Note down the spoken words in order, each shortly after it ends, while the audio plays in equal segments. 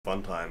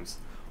fun times.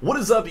 What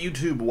is up,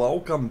 YouTube?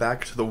 Welcome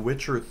back to The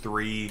Witcher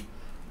 3.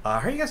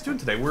 How are you guys doing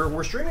today?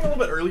 We're streaming a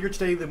little bit earlier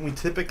today than we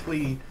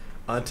typically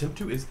attempt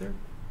to. Is there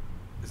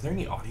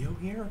any audio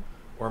here?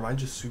 Or am I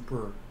just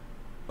super...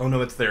 Oh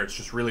no, it's there. It's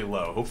just really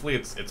low. Hopefully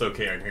it's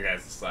okay on your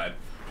guys' side.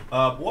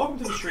 Welcome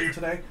to the stream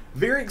today.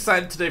 Very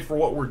excited today for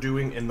what we're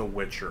doing in The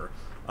Witcher.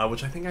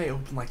 Which I think I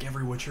opened like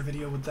every Witcher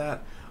video with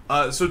that.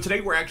 So today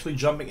we're actually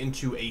jumping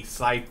into a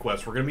side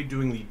quest. We're going to be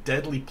doing the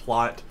Deadly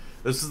Plot.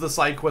 This is the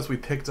side quest we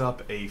picked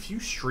up a few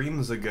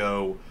streams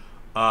ago,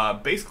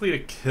 basically to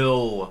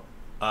kill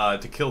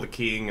the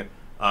king,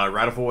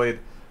 Radavoid.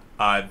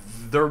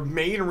 The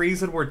main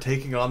reason we're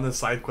taking on this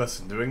side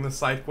quest and doing this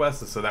side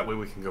quest is so that way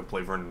we can go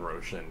play Vernon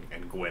Roche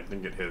and Gwent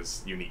and get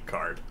his unique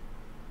card.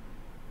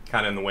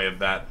 Kind of in the way of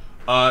that.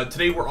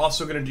 Today we're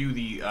also going to do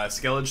the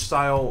Skellig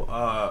style,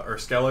 or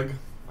Skellig,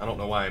 I don't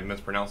know why I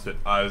mispronounced it,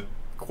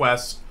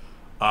 quest.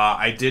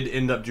 I did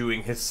end up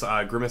doing his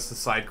Grimace's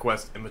side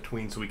quest in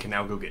between, so we can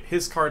now go get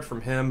his card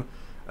from him,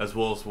 as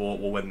well as we'll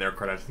win their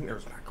card. I think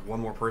there's like one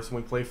more person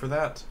we play for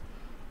that.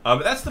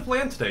 But that's the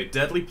plan today.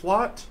 Deadly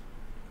Plot,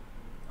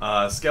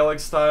 Skellig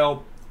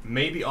style,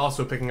 maybe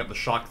also picking up the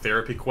Shock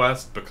Therapy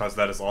quest, because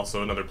that is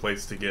also another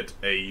place to get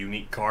a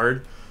unique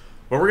card.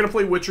 But we're going to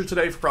play Witcher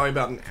today for probably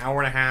about an hour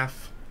and a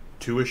half,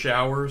 2-ish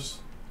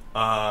hours.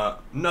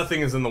 Nothing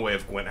is in the way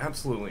of Gwent,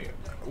 absolutely.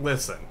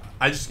 Listen,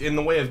 in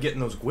the way of getting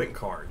those Gwent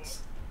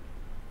cards.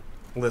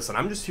 Listen,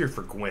 I'm just here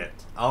for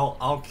Gwent.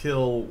 I'll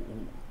kill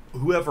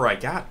whoever I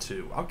got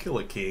to. I'll kill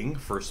a king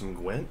for some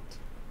Gwent.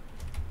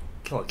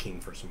 Kill a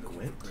king for some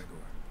Gwent.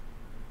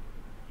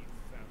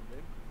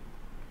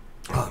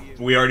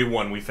 We already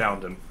won. We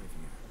found him.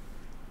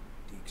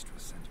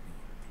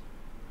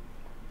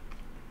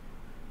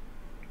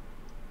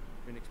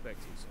 Been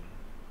expecting someone.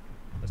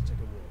 Let's take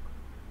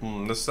a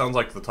walk. This sounds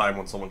like the time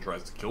when someone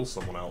tries to kill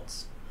someone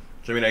else.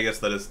 Which, I mean, I guess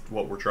that is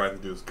what we're trying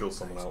to do, is kill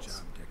someone else.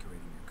 Job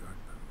decorating your guard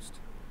post.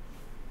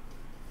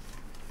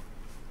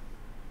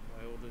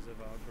 By orders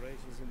of our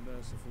gracious and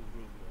merciful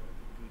ruler,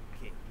 good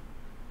king.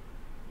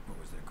 What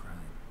was their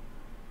crime?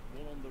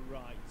 One on the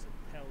right, a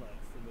peller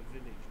from a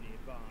village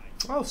nearby.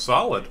 Oh,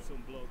 solid.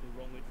 Some bloke the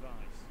wrong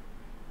advice.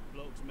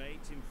 Bloke's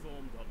mate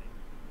informed on him.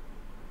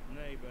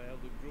 Neighbour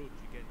held a grudge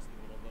against the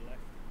one on the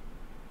left.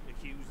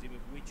 Accused him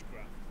of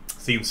witchcraft.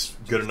 Seems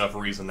good enough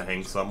reason to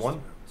hang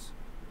someone.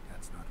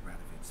 That's not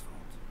Radovid's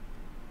fault.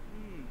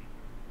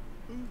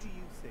 Who do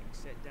you think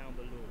set down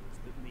the laws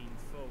that mean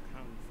folk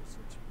hanged for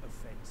such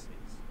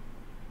offences?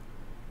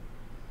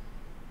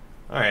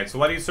 Alright, so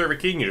why do you serve a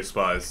king you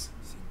despise?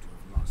 Seem to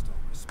have lost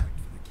all respect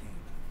for the king.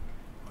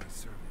 Why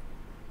serve him?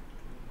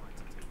 What am I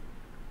to do?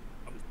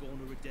 I was born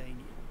a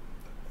Redanian.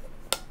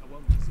 I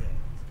won't desert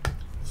it.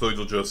 So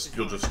you'll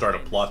just start a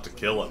plot to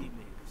kill him.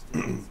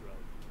 Now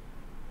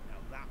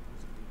that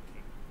was a good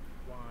king,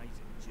 wise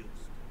and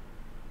just.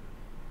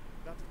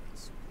 That's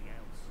something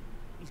else.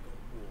 He's got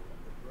war on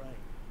the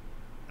brain,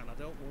 and I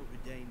don't want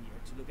Redania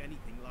to look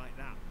anything like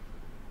that.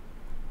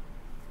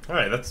 All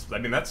right, I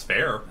mean that's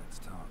fair. Let's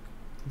talk.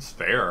 It's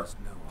fair. Just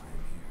know I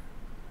am here.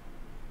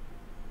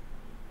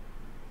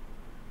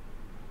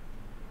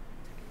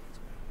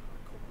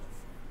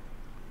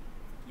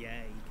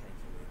 Yeah, he came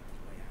through here on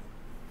his way out.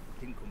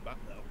 Didn't come back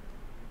though.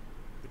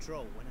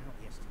 Patrol went out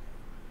yesterday.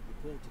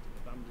 Reported an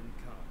abandoned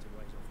cart a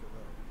ways off the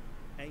road.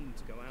 Aimed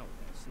to go out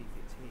there, see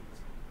if it's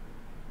his.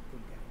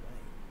 Couldn't get away.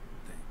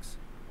 Thanks.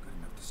 Good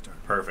enough to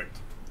start.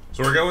 Perfect.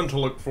 So we're going to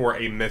look for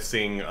a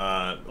missing,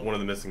 one of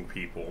the missing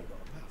people. Got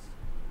a pass.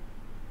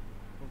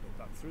 Won't get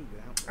back through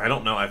without. I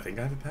don't know. I think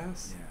I have a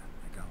pass. Yeah,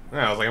 I got one.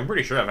 Yeah, I was like, I'm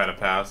pretty sure I've had a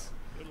pass.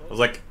 I was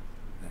like,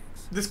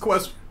 Thanks. this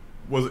quest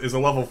is a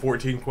level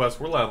 14 quest.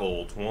 We're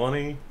level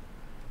 20,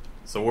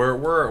 so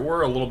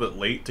we're a little bit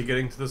late to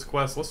getting to this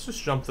quest. Let's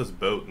just jump this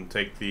boat and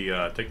take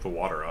the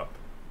water up.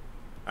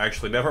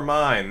 Actually, never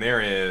mind.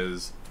 There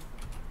is.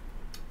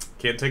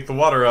 Can't take the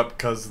water up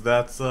because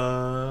that's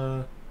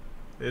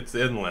it's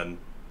inland.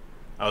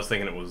 I was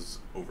thinking it was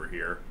over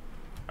here.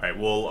 All right,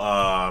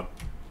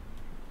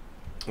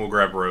 we'll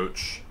grab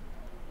Roach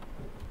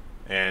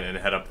and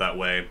head up that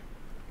way.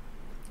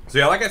 So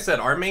yeah, like I said,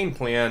 our main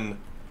plan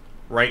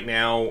right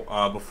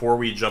now, before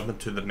we jump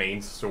into the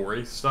main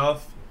story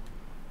stuff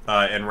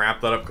and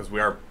wrap that up, because we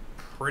are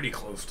pretty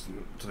close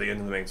to the end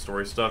of the main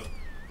story stuff,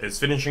 is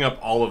finishing up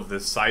all of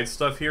this side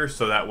stuff here,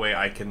 so that way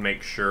I can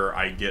make sure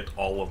I get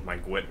all of my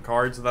Gwent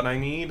cards that I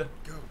need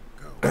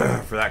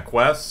for that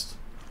quest.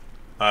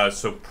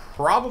 So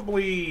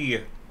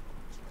probably,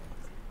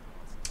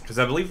 because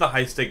I believe the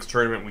high stakes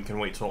tournament we can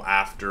wait till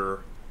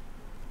after.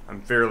 I'm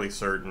fairly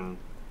certain.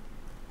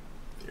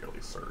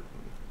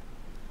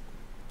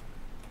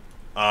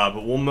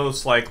 But we'll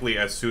most likely,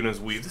 as soon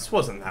as this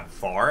wasn't that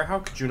far. How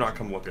could you not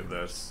come look at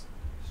this?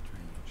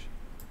 Strange.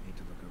 Need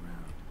to look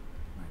around.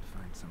 Might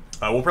find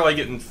something. We'll probably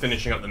get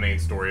finishing up the main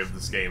story of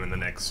this game in the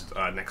next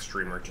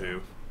stream or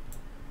two.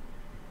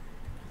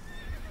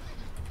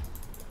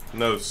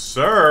 No,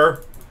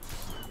 sir.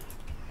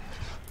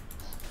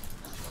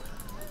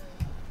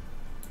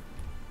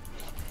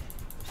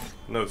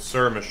 No,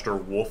 sir,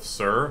 Mr. Wolf,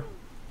 sir.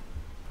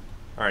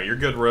 Alright, you're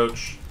good,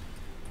 Roach.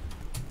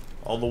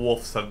 All the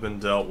wolves have been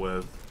dealt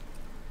with.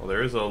 Well,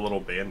 there is a little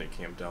bandit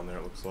camp down there,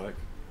 it looks like.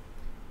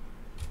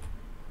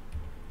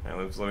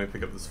 Alright, let me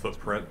pick up this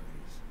footprint.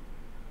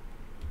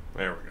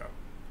 There we go.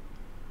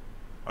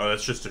 Oh,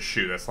 that's just a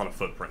shoe. That's not a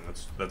footprint.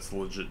 That's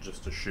legit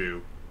just a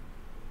shoe.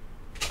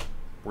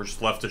 We're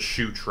just left a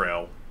shoe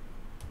trail.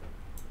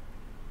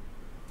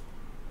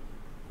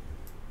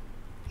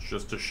 It's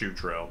just a shoe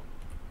trail.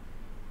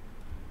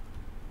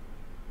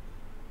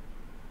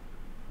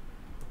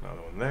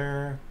 Another one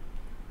there.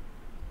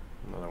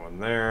 Another one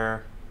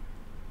there.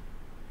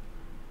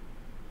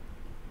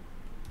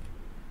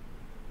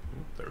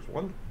 There's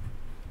one.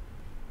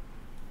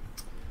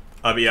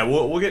 But yeah,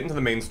 we'll get into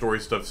the main story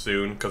stuff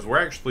soon, because we're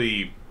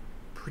actually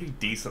pretty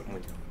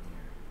decently.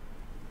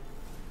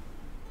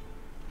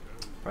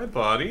 Hi,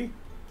 buddy.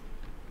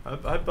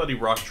 Hi, buddy,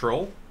 Rock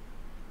Troll.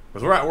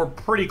 Because we're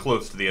pretty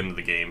close to the end of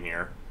the game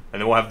here,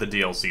 and then we'll have the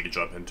DLC to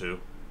jump into.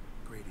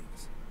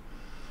 Greetings.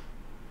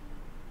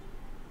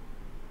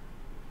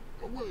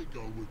 Away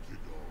go with you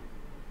go.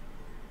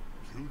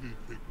 You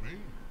did pick me.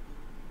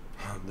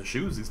 The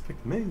shoes, he's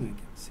picked me. I can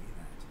see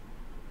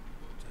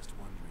that. Just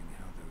wondering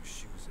how those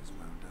shoes has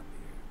wound up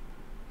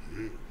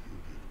here. Yeah, you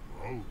did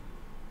grow.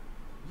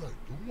 Like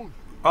the one.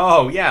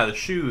 Oh, yeah, the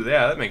shoes.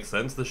 Yeah, that makes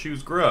sense. The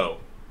shoes grow.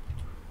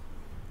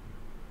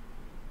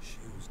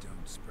 Shoes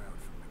don't sprout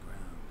from the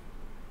ground.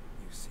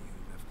 You see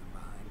who left them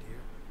behind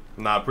here?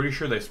 Nah, pretty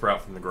sure they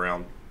sprout from the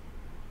ground.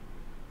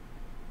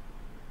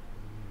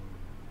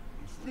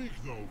 Speak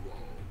no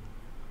wrong.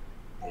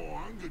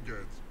 Or anger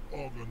gets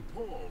organ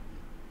pog.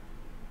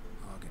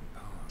 Og and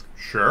Pog.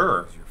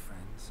 Sure. Those your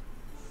friends?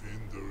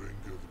 Findering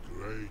is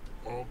great.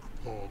 Og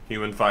pog.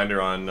 Human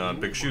Finder on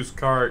Big Shoes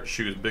cart.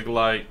 Shoes Big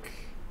Like.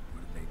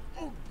 What are they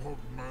Og pog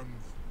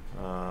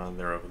man's.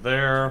 They're over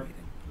there. reading?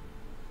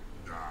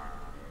 Nah,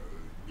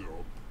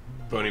 no.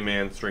 Bony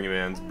Man, Stringy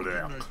Man's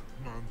bleh. Next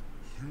man's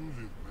shoes is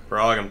made.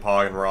 Frog and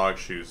Pog and Rog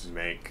shoes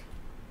make.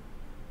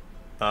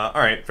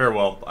 Alright,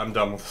 farewell. I'm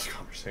done with this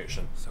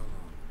conversation. So long.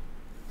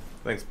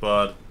 Thanks,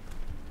 bud.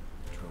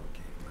 Troll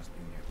cave must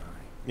be nearby.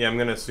 Yeah, I'm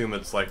gonna assume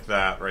it's like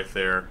that right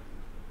there.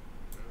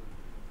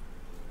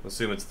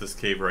 Assume it's this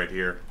cave right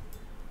here.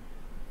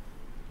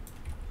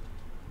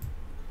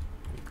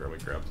 Let me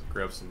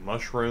grab some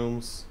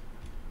mushrooms.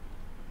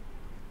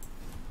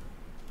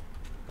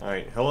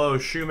 Alright, hello,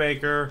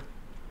 shoemaker.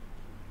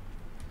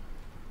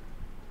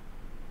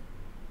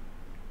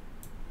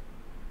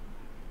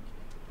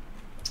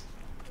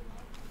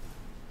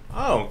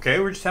 Oh, okay,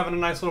 we're just having a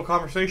nice little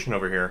conversation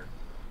over here.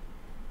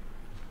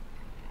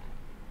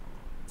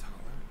 Taller?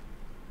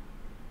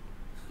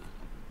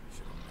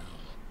 Should have known.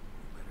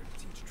 Better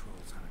to teach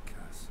trolls how to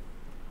cuss.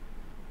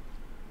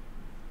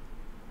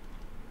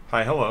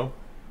 Hi, hello.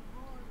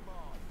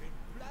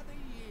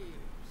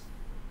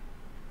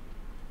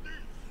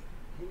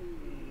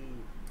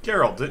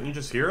 Geralt, didn't you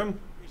just hear him?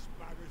 This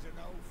bugger's an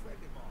old friend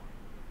of mine.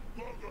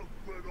 Bugger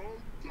friend on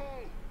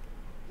dog.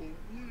 A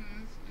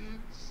wheeze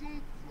in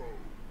soup throw.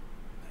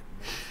 That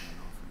makes an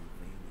awfully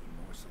veiny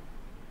morsel.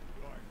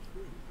 Like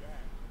who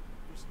that?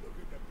 Just look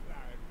at the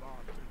blind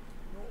Martin.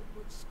 Naught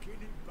but skin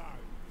and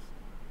bones.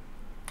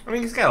 I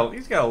mean, he's got a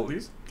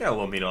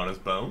little meat on his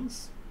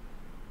bones.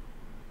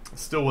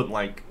 Still wouldn't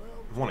like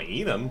want to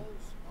eat him.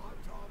 My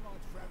time I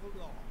travelled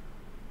on.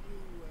 You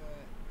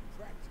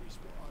practice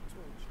what I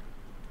taught you.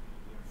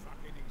 Your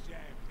fucking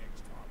exam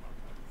next time I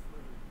come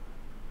through.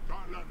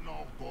 Don't let no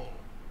go.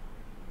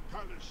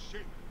 Tell her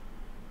sit.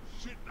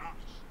 Sit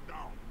us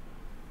down.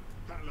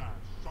 Tell her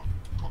suck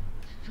cock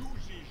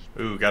shoesies.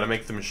 Ooh, gotta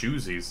make them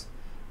shoesies.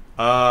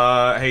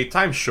 Hey,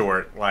 time's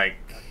short. Like,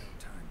 Got no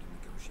time to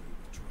negotiate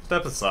with trolls.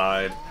 step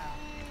aside.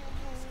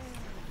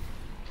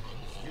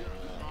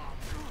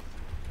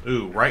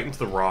 Ooh, right into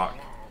the rock.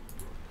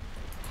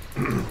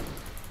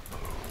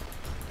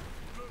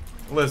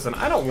 Listen,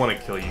 I don't want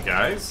to kill you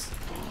guys.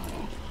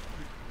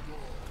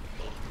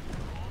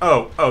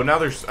 Oh, now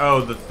there's... Oh,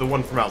 the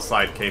one from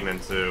outside came in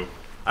too.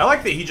 I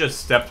like that he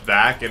just stepped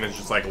back and is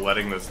just like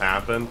letting this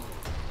happen.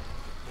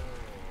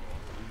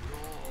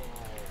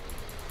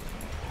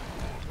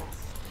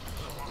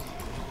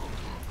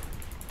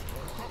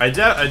 I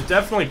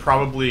definitely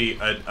probably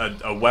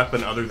a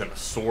weapon other than a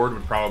sword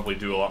would probably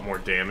do a lot more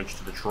damage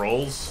to the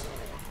trolls.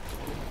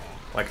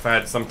 Like if I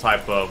had some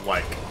type of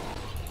like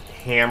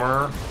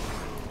hammer.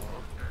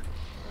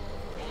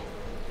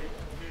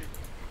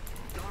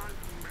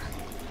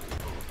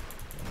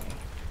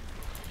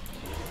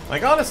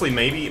 Like honestly,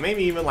 maybe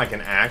even like an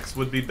axe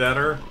would be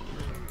better.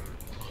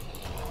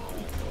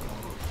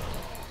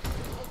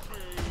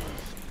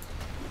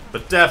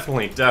 But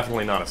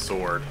definitely not a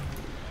sword.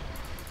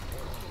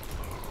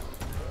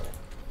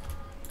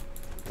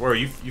 Where are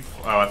you?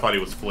 Oh, I thought he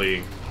was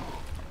fleeing.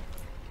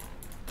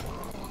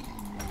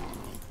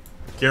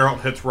 Geralt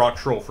hits Rock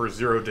Troll for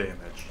 0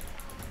 damage.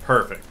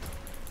 Perfect.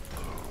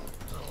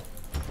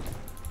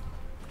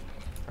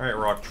 Alright,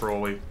 Rock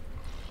Trolly.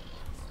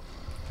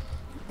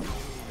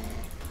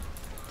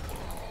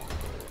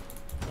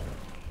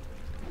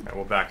 Alright,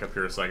 we'll back up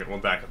here a second.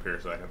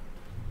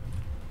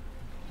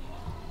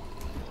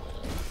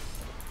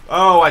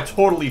 Oh, I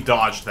totally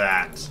dodged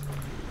that.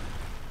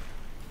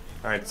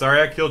 Alright,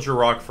 sorry I killed your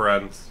rock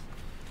friends.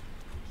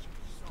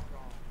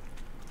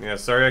 Yeah,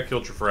 sorry I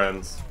killed your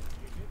friends.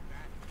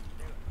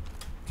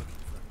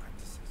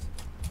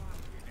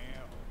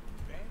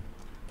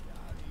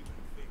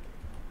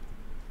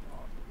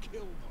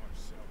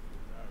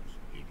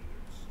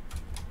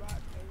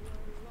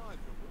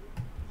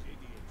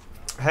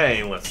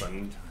 Hey,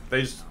 listen.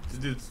 They just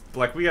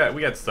like we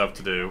got stuff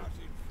to do.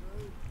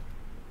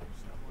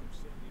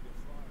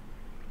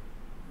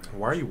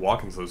 Why are you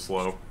walking so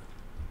slow?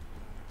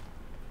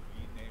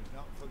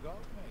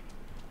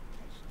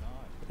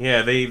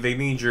 Yeah, they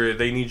need you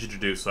to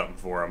do something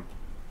for them.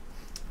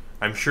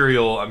 I'm sure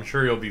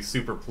you'll be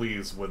super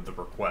pleased with the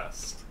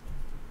request.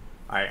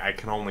 I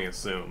can only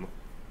assume.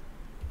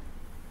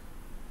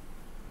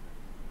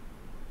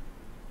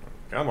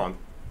 Come on.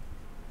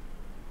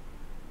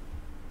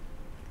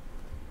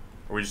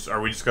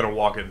 Are we just gonna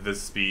walk at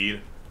this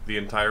speed the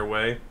entire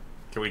way?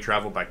 Can we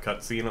travel by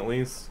cutscene at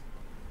least?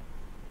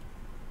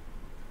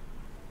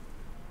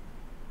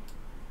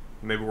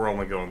 Maybe we're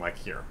only going like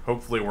here.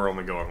 Hopefully we're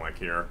only going like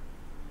here.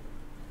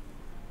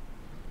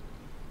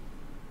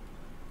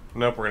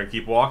 Nope, we're gonna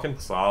keep walking.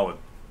 Solid.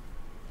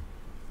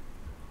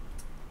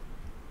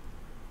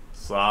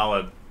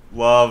 Solid.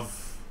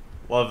 Love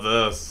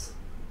this.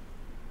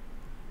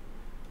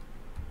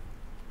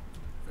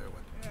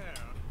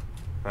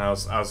 I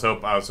was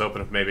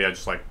hoping if maybe I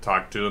just like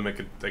talk to them,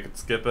 they could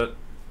skip it.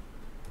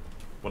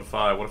 What if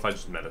I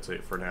just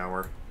meditate for an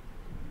hour?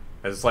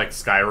 It's like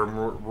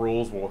Skyrim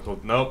rules. Well,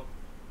 nope.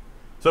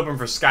 It's hoping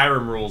for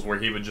Skyrim rules where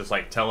he would just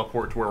like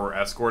teleport to where we're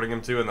escorting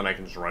him to, and then I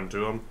can just run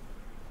to him.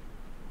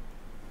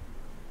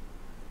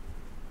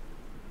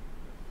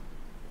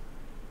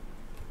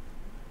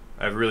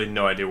 I have really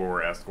no idea where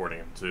we're escorting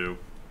him to.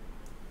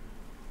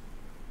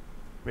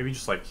 Maybe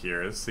just like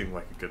here. This seems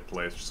like a good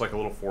place. Just like a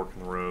little fork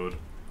in the road.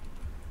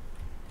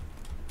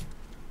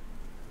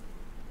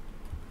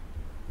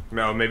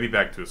 No, maybe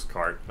back to his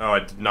cart. Oh, I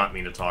did not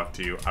mean to talk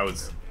to you.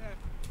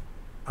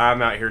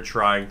 I'm out here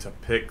trying to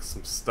pick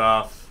some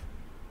stuff.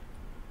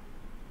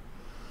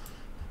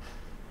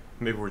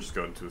 Maybe we're just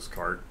going to his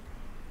cart.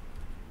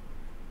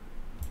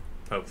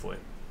 Hopefully.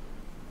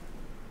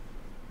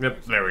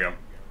 Yep, there we go.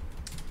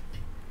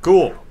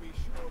 Cool.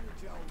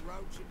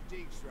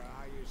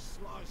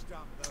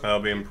 I'll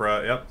be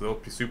impressed. Yep, they'll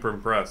be super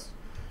impressed.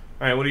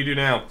 Alright, what do you do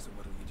now?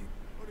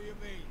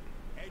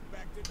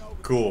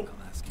 Cool.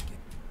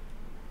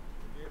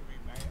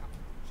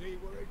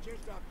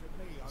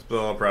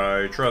 Still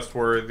probably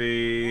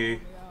trustworthy.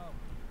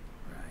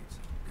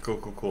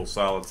 Cool.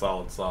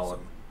 Solid.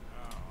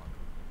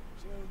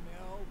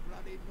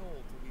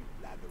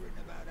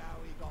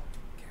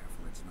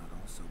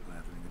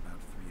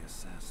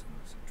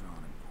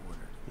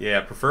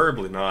 Yeah,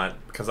 preferably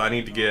not, because I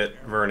need to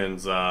get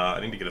Vernon's, I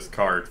need to get his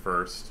card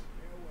first.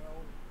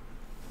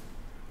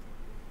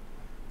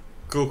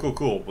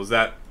 Cool. Was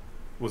that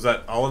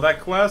all of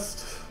that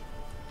quest?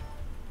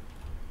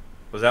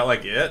 Was that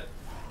like it?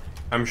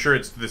 I'm sure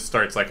this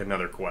starts like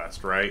another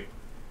quest, right?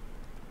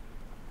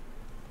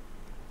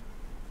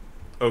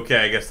 Okay,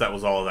 I guess that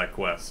was all of that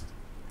quest.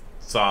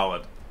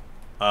 Solid.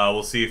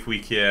 We'll see if we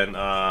can,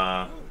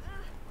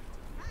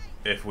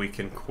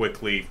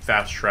 quickly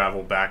fast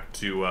travel back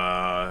to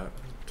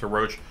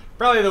Roach.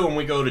 Probably though, when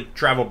we go to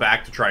travel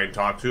back to try and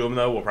talk to him,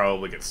 though, we'll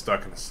probably get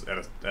stuck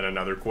in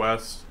another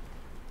quest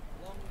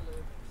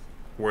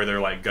where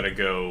they're like gonna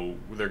go,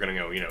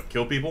 you know,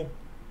 kill people,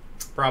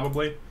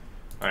 probably.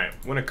 All right,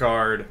 win a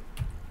card.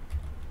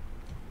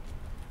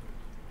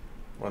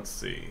 Let's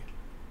see.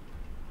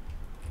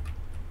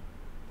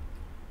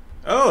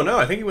 Oh no,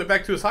 I think he went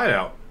back to his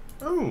hideout.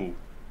 Oh.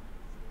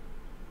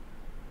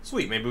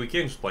 Sweet, maybe we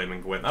can just play him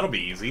in Gwent. That'll be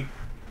easy.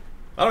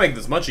 That'll make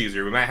this much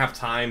easier. We might have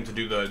time to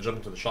do the jump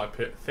into the shock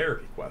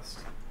therapy quest.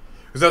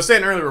 Because I was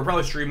saying earlier, we'll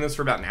probably stream this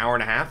for about an hour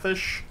and a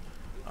half-ish.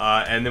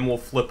 And then we'll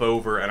flip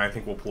over, and I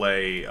think we'll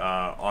play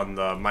on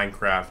the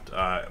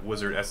Minecraft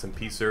Wizard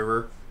SMP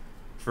server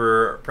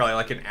for probably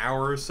like an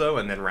hour or so,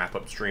 and then wrap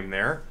up stream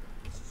there.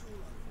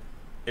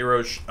 Hey,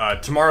 Roche.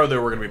 Tomorrow,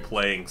 though, we're going to be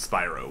playing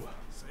Spyro.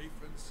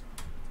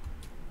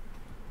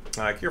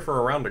 Here for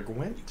a round of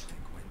Gwent?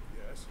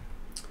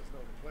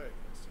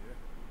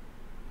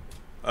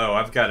 Oh,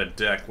 I've got a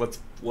deck. Let's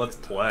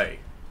play.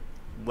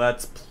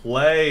 Let's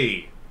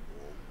play.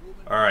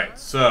 All right,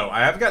 so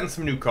I have gotten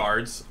some new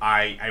cards.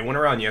 I went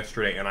around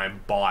yesterday and I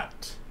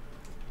bought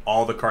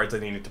all the cards I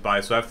needed to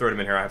buy, so I've thrown them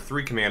in here. I have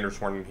 3 Commander's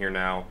Horn in here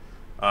now,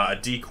 a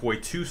Decoy,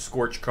 2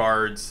 Scorch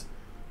cards,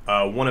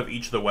 1 of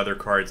each of the Weather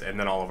cards, and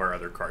then all of our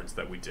other cards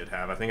that we did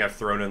have. I think I've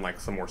thrown in like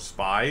some more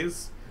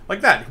Spies.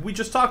 Like that. We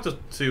just talked to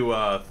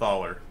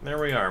Thaler. There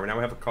we are. Now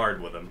we have a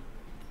card with him.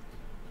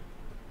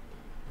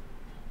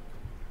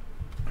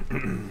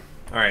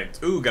 Alright.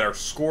 Ooh, got our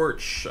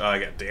Scorch.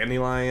 Got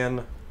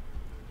Dandelion.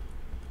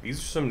 These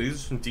are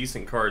some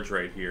decent cards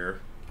right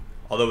here.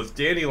 Although with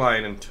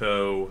Dandelion in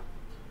tow,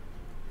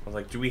 I was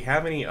like, do we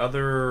have any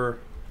other?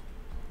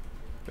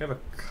 We have a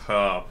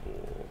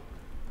couple.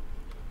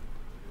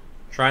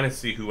 Trying to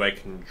see who I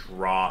can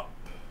drop.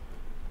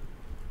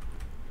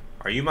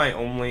 Are you my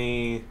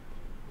only...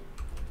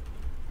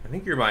 I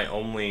think you're my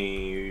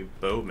only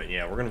bowman.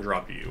 Yeah, we're gonna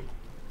drop you.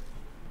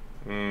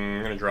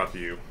 We're gonna drop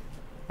you.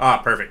 Ah,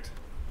 perfect.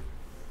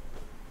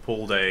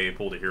 Pulled a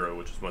hero,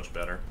 which is much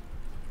better.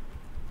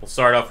 We'll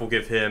start off, we'll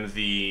give him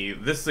the...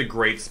 This is a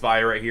great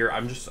spy right here.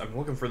 I'm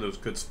looking for those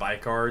good spy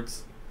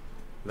cards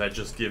that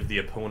just give the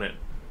opponent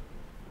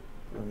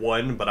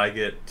 1, but I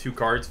get 2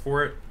 cards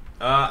for it.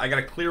 I got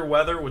a clear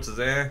weather, which is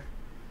I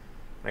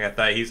got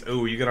that. He's...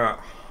 Oh, you gonna...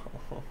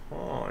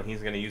 Oh,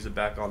 he's gonna use it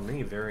back on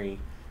me. Very,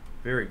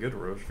 very good,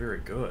 Roche. Very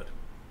good.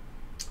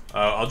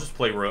 I'll just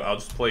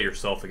play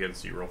yourself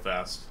against you real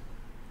fast.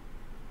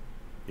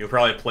 You'll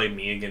probably play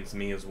me against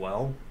me as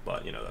well,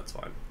 but you know that's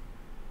fine.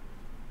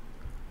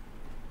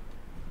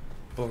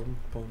 Boom,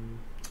 boom.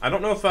 I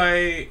don't know if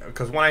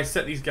because when I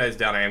set these guys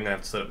down, I am gonna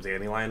have to set up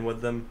Dandelion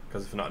with them,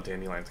 because if not,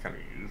 Dandelion's kind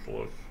of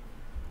useless.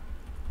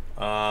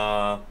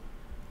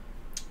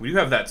 We do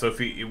have that, so if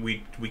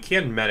we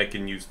can medic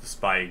and use the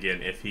spy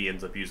again if he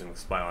ends up using the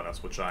spy on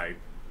us, which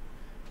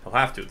he'll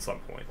have to at some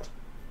point.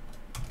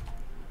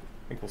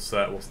 I think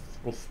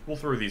we'll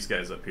throw these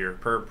guys up here.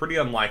 Pretty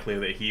unlikely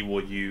that he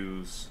will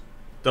use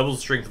double the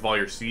strength of all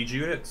your siege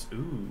units.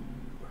 Ooh.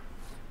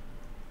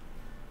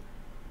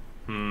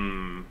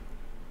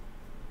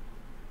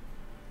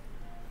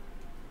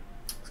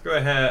 Let's go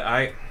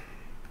ahead.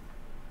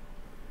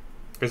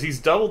 Because he's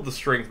doubled the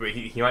strength, but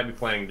he might be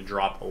planning to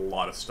drop a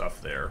lot of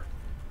stuff there.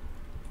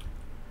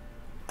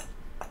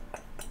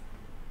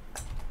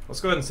 Let's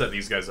go ahead and set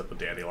these guys up with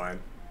Dandelion.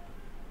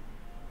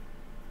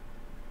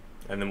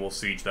 And then we'll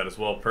siege that as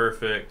well.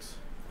 Perfect.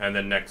 And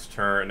then next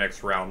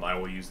round, I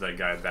will use that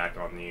guy back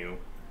on you.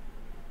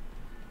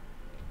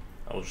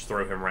 I'll just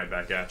throw him right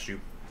back at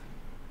you.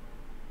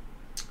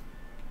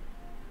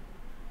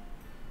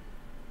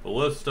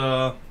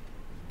 Ballista.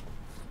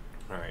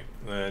 Alright,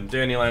 then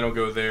Dandelion will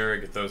go there,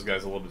 get those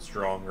guys a little bit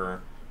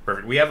stronger.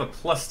 Perfect. We have a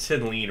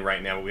 +10 lead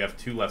right now, but we have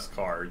 2 less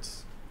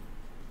cards.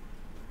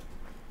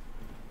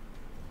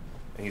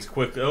 And he's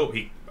quick. Oh,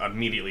 he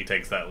immediately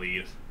takes that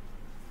lead.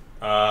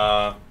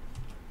 I'm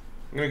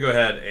going to go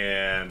ahead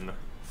and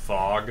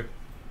fog.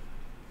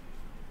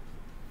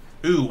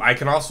 Ooh, I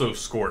can also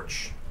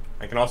scorch.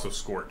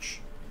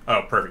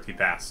 Oh, perfect. He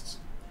passed.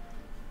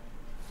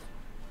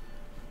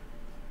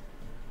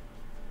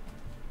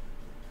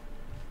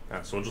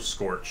 So we'll just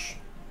scorch.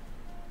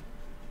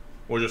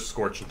 We'll just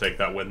scorch and take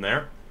that win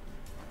there.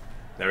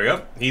 There we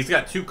go. He's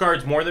got 2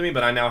 cards more than me,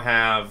 but I now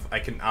have...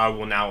 I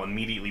will now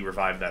immediately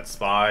revive that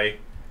spy.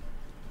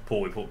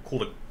 We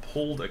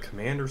pulled a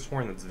commander's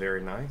horn. That's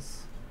very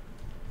nice.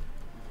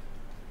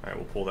 Alright,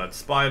 we'll pull that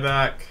spy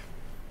back.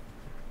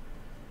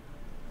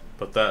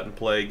 Put that in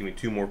play. Give me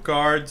 2 more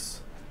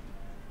cards.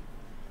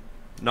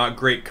 Not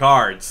great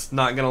cards.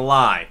 Not gonna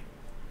lie.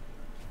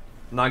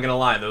 Not gonna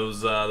lie.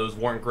 Those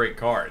weren't great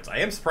cards. I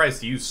am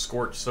surprised to use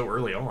Scorch so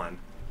early on.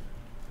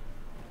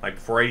 Like,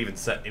 before I even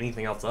set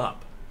anything else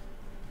up.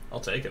 I'll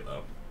take it,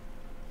 though.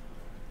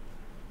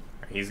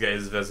 Right, he's got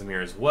his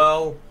Vesemir as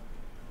well.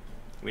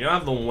 We now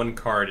have the 1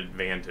 card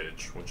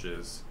advantage, which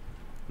is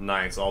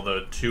nice,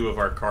 although 2 of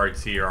our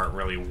cards here aren't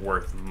really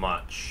worth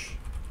much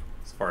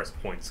as far as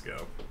points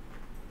go.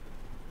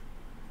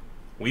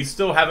 We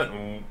still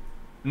haven't...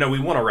 No, we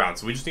won a round,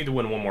 so we just need to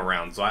win 1 more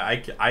round. So I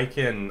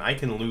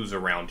can lose a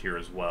round here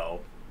as well.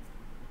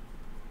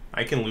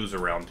 I can lose a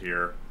round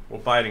here.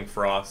 We'll Biting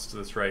Frost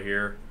this right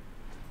here.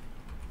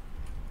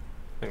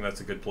 I think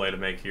that's a good play to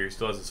make here. He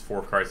still has his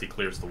 4 cards. He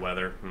clears the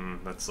weather.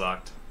 That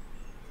sucked.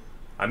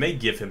 I may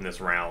give him this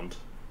round.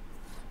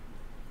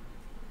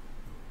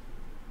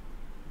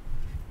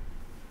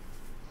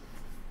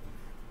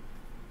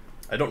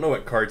 I don't know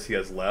what cards he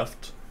has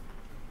left,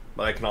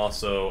 but I can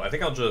also... I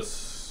think I'll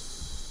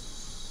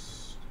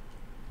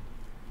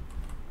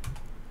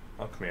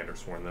Commander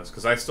Sworn this,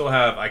 because I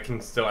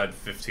can still add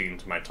 15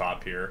 to my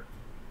top here.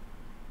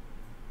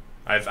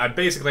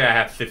 Basically I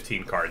have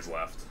 15 cards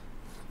left.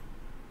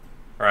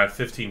 Or I have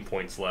 15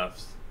 points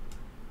left.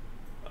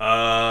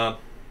 The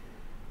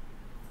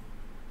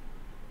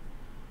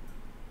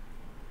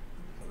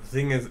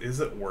thing is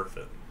it worth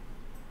it?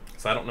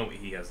 So I don't know what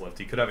he has left.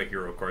 He could have a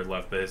hero card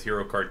left, but his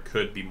hero card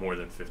could be more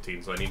than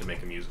 15, so I need to make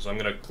him use it. So I'm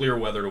going to clear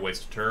weather to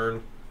waste a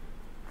turn.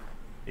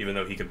 Even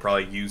though he could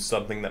probably use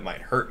something that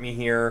might hurt me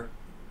here.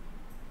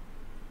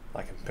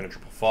 Like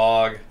Impenetrable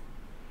Fog.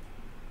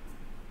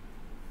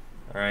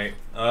 Alright.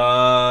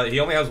 He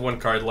only has 1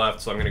 card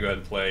left, so I'm going to go ahead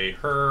and play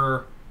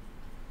her.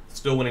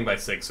 Still winning by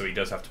 6, so he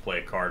does have to play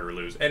a card or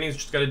lose. And he's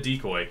just got a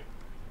decoy.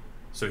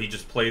 So he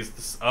just plays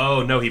this.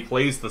 Oh, no, he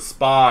plays the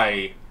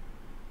spy.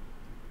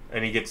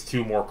 And he gets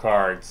 2 more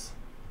cards.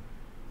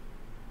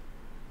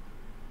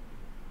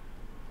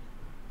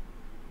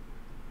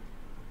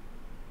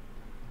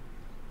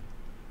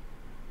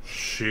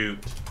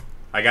 Shoot.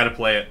 I gotta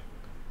play it.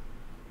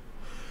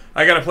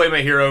 I gotta play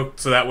my hero,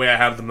 so that way I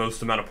have the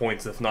most amount of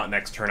points. If not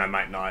next turn, I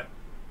might not.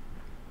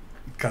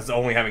 Because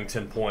only having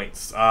 10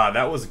 points.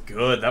 That was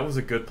good. That was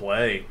a good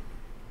play.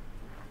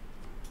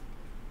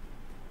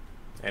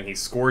 And he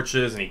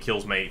scorches and he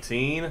kills my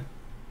 18.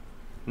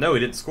 No, he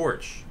didn't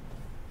scorch.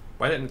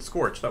 Why didn't it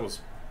scorch? That was...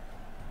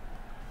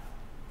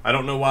 I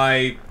don't know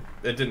why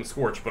it didn't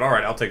scorch, but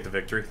alright, I'll take the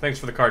victory. Thanks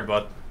for the card,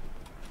 bud. Know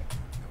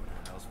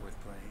anyone else worth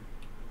playing?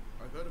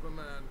 I've heard of a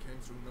man came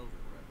through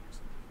Novigrad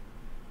recently.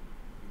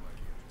 You might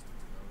be interested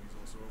to know he's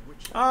also a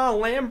witch. Ah,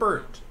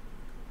 Lambert.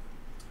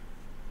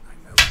 I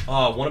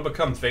know. Want to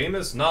become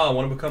famous? Nah,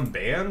 want to become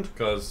banned?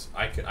 Because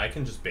I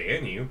can just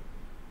ban you.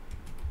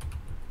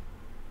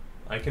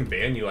 I can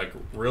ban you, like,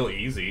 real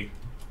easy.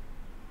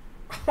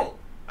 Oh,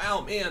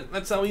 wow, man.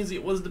 That's how easy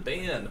it was to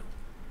ban.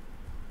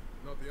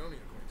 Not the only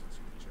acquaintance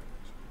you can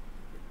challenge.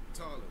 But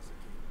Tala's a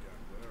keen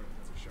gambler and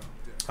has a sharp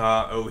deck.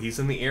 Oh, he's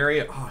in the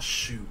area? Oh,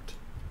 shoot.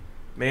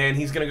 Man,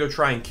 he's going to go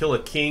try and kill a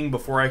king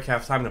before I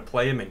have time to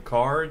play him in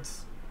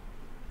cards?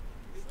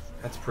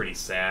 That's pretty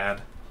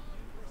sad.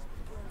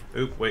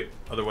 Oop, wait.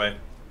 Other way.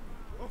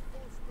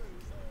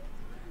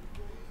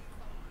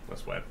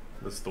 This way.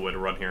 This is the way to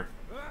run here.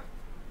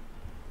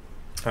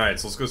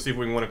 Alright, so let's go see if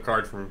we can win a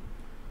card from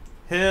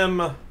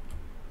him.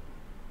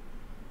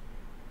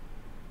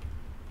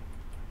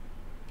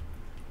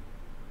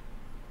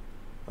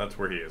 That's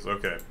where he is.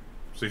 Okay.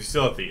 So he's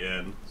still at the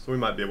end. So we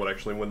might be able to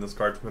actually win this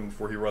card from him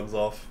before he runs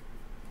off.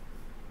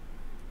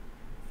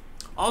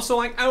 Also,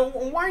 like,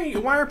 why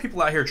are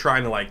people out here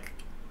trying to, like,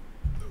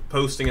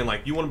 posting and,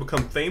 like, you want to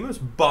become famous?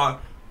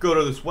 Go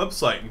to this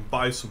website and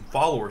buy some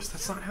followers.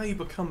 That's not how you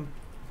become...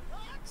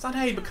 That's not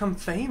how you become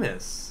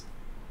famous.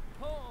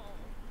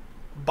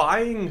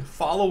 Buying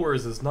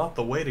followers is not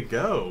the way to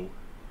go.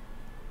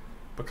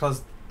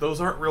 Because those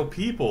aren't real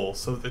people,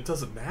 so it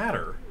doesn't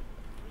matter.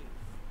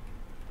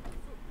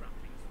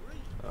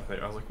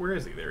 I was like, where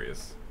is he? There he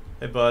is.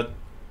 Hey, bud.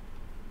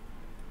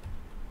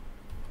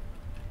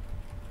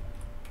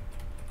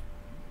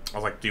 I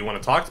was like, do you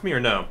want to talk to me or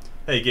no?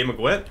 Hey, game of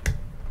Gwent? Did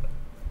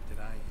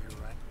I hear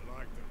right? I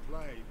like to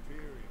play,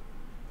 period.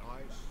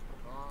 Dice,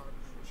 cards,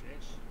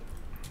 chess.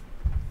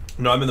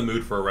 No, I'm in the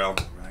mood for a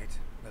round. Right.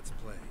 Let's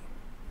play.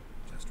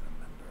 Just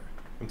remember.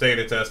 I'm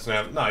taking a test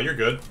now. Nah, you're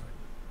good.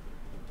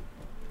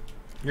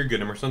 You're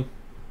good, Emerson.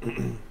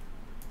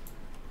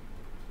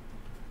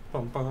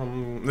 Bum,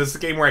 bum. This is a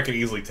game where I can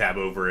easily tab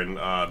over and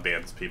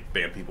ban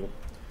people.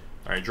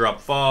 Alright,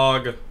 drop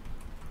fog.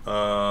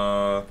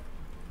 I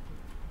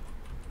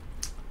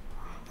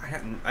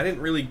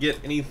didn't really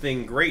get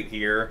anything great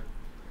here.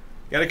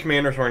 Got a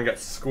Commander's Horn, got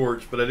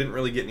Scorched, but I didn't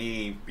really get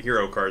any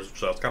hero cards,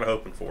 which I was kind of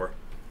hoping for.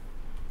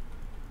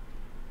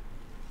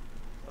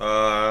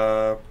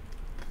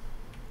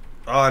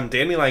 And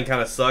Dandelion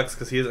kind of sucks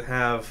because he doesn't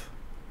have...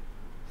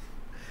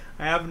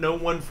 I have no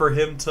one for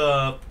him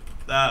to...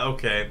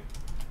 okay.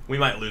 We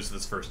might lose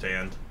this first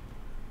hand.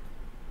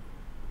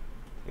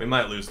 We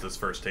might lose this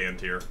first hand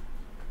here.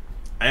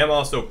 I am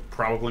also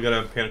probably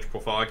going to Penetrable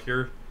Fog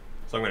here.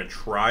 So I'm going to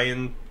try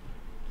and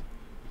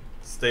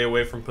stay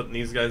away from putting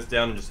these guys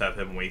down and just have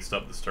him waste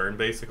up this turn,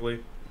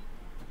 basically.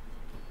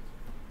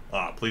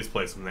 Ah, please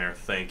place him there.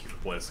 Thank you for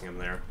placing him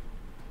there.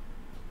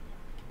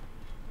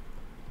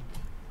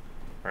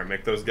 Alright,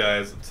 make those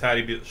guys a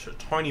tiny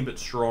bit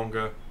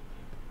stronger.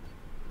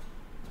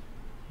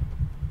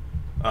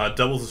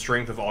 Doubles the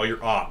strength of all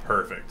your... Ah,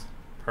 perfect.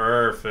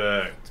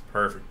 Perfect.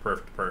 Perfect,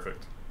 perfect,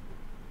 perfect.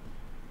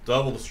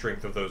 Double the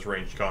strength of those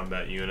ranged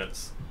combat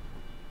units.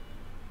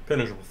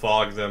 Penetrable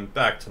Fog them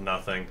back to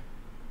nothing.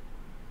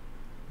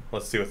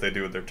 Let's see what they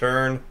do with their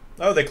turn.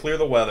 Oh, they clear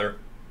the weather.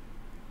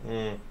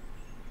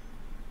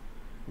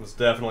 Was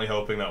definitely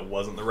hoping that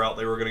wasn't the route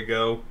they were going to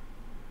go.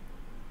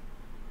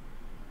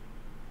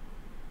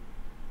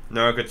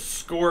 Now I could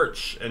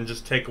Scorch and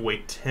just take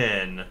away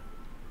 10.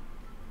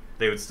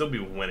 They would still be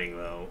winning,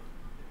 though.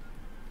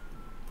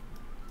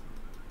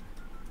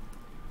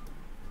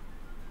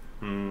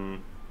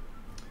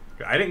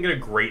 I didn't get a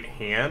great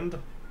hand.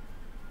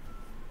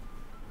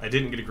 I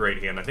didn't get a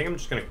great hand. I think I'm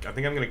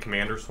gonna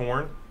Commander's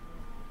Horn.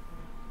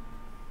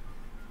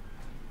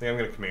 I think I'm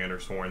gonna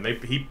Commander's Horn.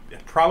 He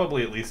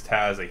probably at least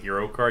has a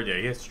hero card. Yeah,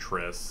 he has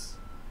Triss.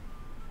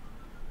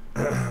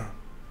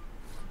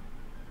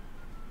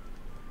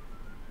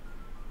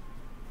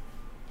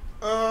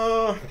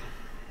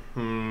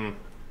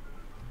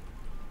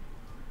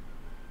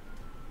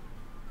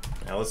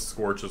 Now let's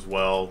Scorch as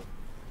well.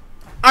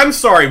 I'm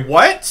sorry,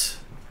 what?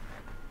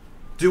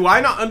 Do I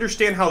not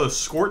understand how the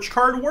Scorch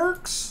card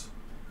works?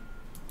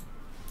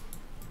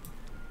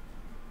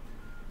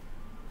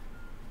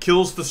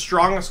 Kills the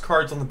strongest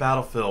cards on the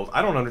battlefield.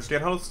 I don't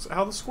understand how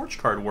the Scorch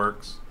card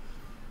works.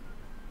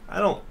 I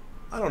don't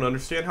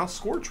understand how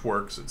Scorch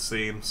works, it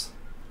seems.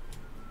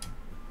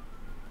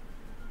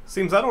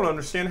 Seems I don't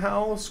understand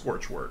how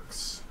Scorch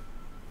works.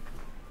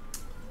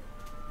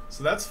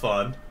 So that's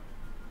fun.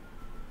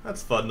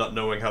 That's fun not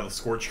knowing how the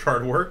Scorch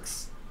card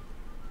works.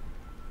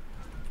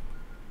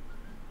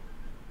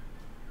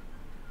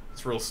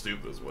 It's real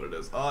stupid is what it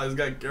is. Oh, he's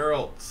got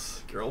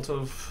Geralt.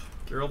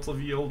 Geralt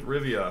of Ye Old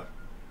Rivia.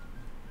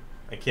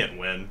 I can't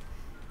win.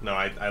 No,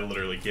 I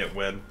literally can't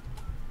win.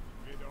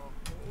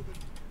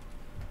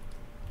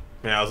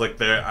 Yeah, I was like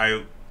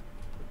there.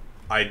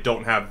 I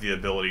don't have the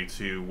ability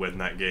to win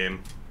that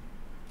game.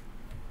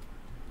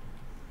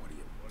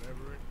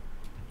 Whatever it...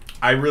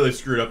 I really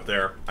screwed up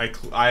there. I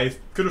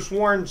could have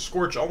sworn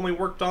Scorch only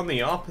worked on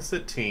the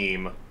opposite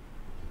team.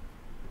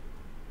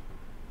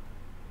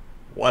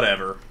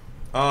 Whatever.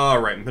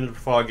 Alright, Impenetrable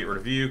Fog, get rid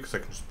of you, because I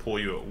can just pull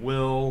you at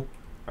will.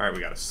 Alright, we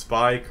got a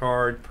spy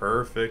card.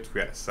 Perfect.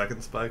 We got a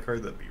second spy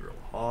card. That'd be real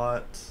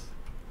hot.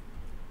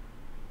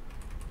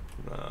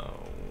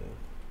 No.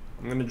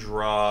 I'm gonna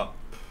drop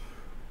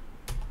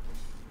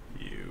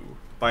you.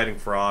 Biting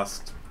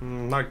Frost.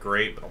 Not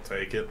great, but I'll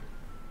take it.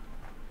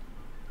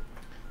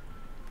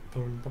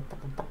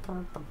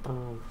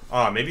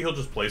 Maybe he'll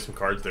just play some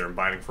cards there and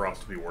Biting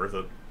Frost will be worth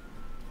it.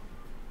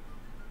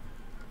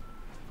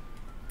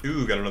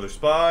 Ooh, got another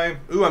spy.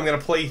 Ooh, I'm gonna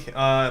play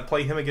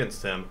him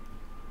against him.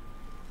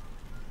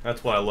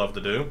 That's what I love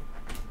to do.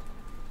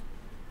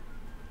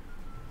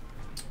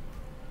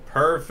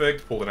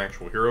 Perfect. Pulled an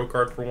actual hero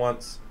card for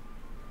once.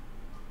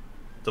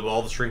 Double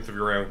all the strength of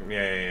your own.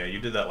 Yeah. You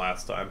did that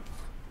last time.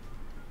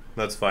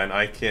 That's fine.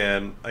 I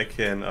can.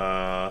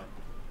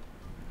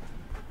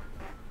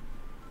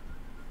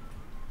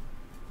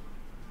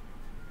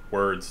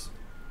 Words.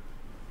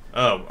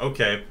 Oh,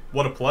 okay.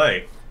 What a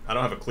play. I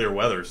don't have a clear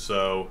weather,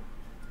 so.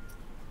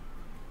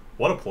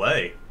 What a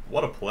play.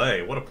 What a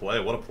play. What a play.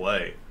 What a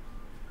play.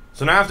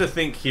 So now I have to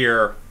think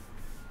here.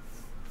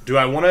 Do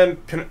I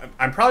want to...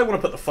 I probably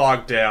want to put the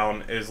fog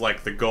down as,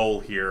 like, the goal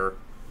here.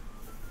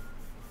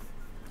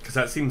 Because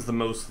that seems the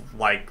most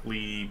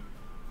likely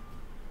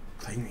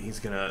thing he's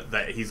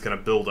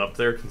gonna build up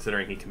there,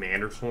 considering he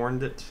Commander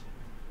Sworned it.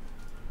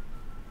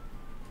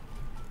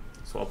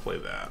 So I'll play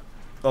that.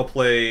 I'll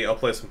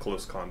play some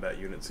close combat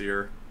units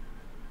here.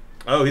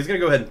 Oh, he's gonna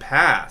go ahead and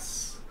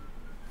pass.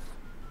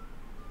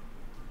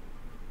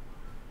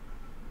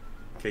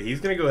 Okay, he's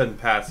gonna go ahead and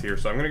pass here,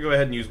 so I'm gonna go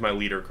ahead and use my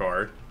leader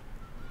card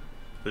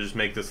to just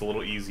make this a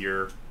little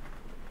easier.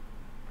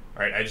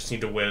 Alright, I just need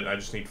to win. I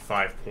just need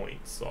 5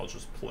 points, so I'll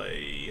just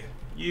play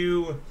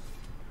you,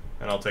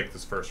 and I'll take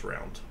this first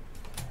round.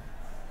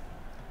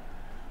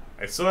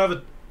 I still have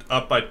it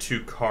up by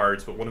 2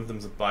 cards, but one of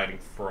them's a Biting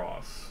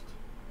Frost.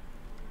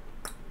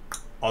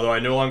 Although I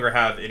no longer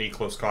have any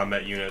close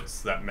combat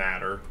units that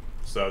matter,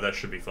 so that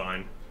should be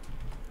fine.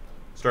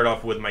 Start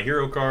off with my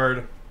hero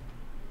card.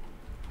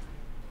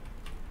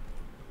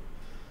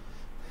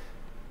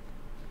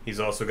 He's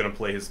also going to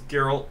play his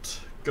Geralt.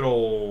 Good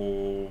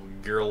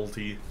old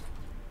Geralty.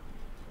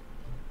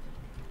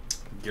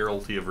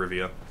 Geralty of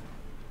Rivia.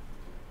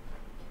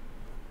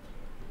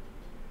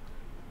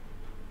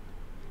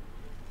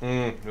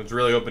 I was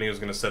really hoping he was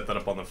going to set that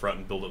up on the front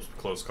and build up some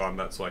close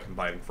combat so I can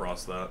Biting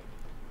Frost that.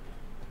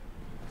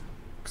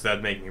 Because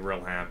that'd make me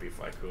real happy if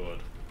I could.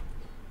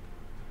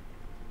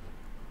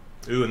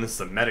 Ooh, and this is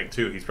a medic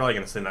too. He's probably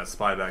going to send that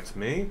spy back to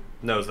me.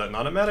 No, is that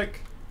not a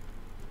medic?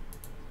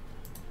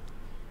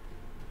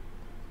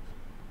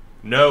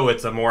 No,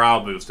 it's a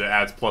morale boost. It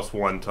adds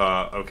 +1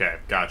 to... Okay,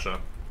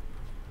 gotcha.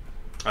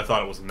 I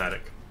thought it was a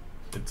medic.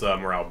 It's a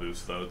morale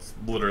boost, though. It's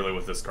literally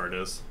what this card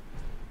is.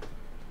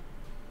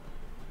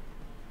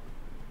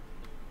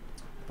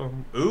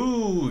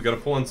 Ooh, gotta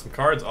pull in some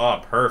cards.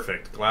 Oh,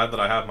 perfect. Glad that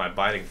I have my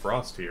Biting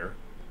Frost here.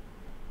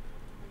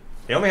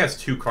 He only has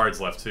 2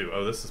 cards left, too.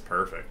 Oh, this is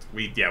perfect.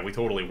 We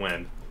totally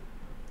win.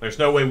 There's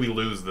no way we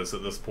lose this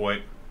at this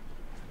point.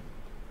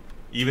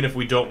 Even if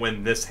we don't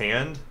win this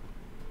hand...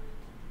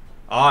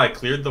 Ah, I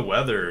cleared the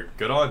weather.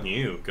 Good on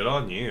you. Good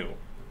on you.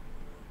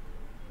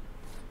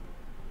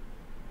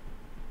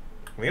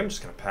 I think I'm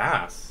just gonna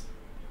pass.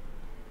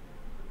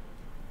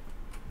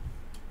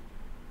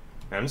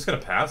 I'm just gonna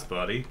pass,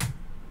 buddy.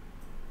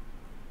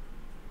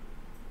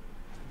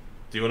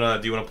 Do you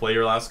wanna play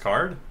your last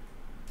card?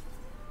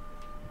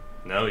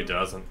 No, he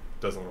doesn't.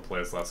 Doesn't wanna play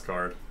his last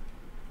card.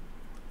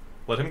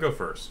 Let him go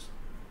first.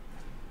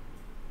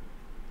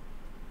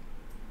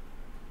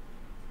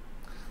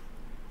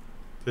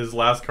 His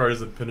last card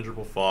is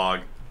Impenetrable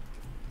Fog.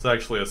 It's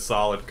actually a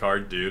solid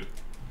card, dude.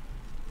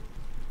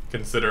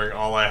 Considering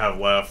all I have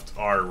left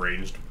are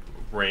ranged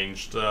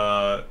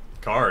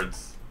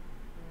cards.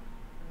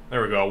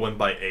 There we go, I'll win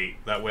by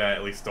 8. That way I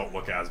at least don't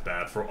look as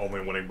bad for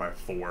only winning by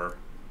 4.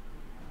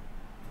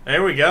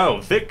 There we go,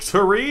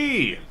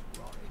 victory!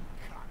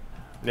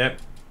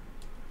 Yep.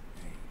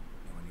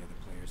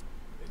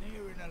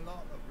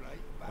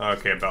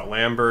 Okay, about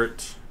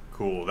Lambert.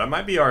 Cool. That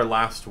might be our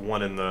last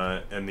one in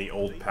the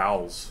old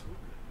pals.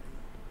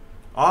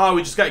 Ah,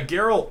 we just got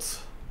Geralt.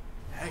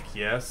 Heck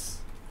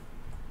yes.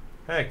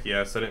 Heck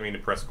yes. I didn't mean to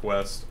press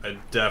quest. I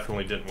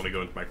definitely didn't want to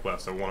go into my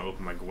quest. I want to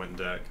open my Gwent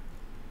deck.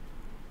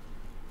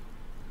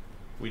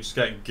 We just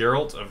got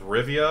Geralt of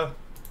Rivia.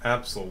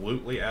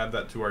 Absolutely add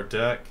that to our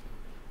deck.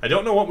 I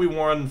don't know what we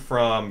won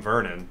from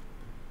Vernon.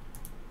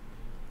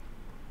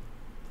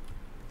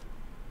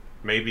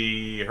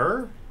 Maybe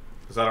her?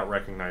 Because I don't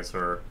recognize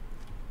her.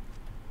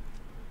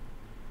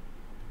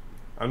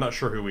 I'm not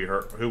sure who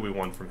we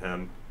won from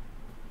him.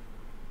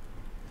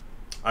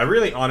 I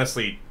really,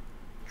 honestly,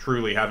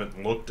 truly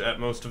haven't looked at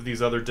most of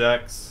these other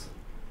decks.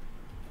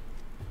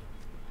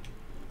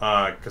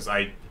 Because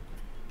I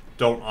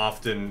don't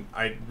often...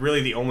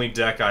 really, the only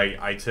deck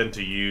I tend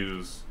to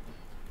use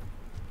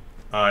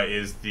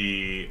is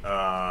the...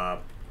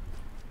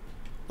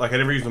 like, I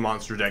never use the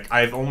monster deck.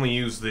 I've only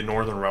used the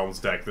Northern Realms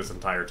deck this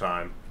entire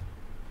time.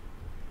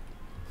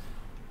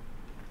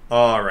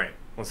 Alright,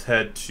 let's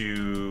head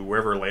to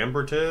wherever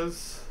Lambert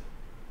is.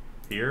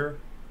 Here.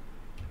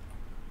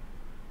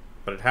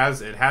 But it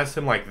has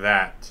him like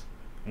that.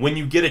 When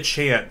you get a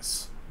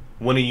chance,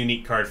 win a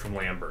unique card from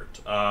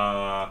Lambert.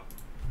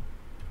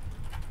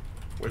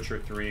 Witcher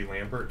 3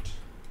 Lambert.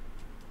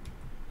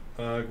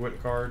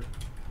 Gwent card.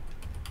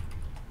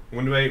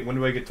 When do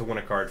I get to win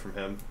a card from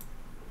him?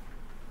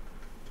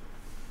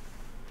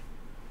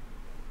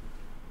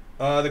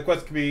 The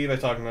quest could be by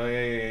talking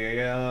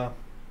about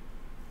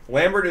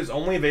Lambert is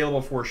only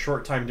available for a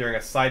short time during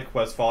a side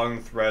quest following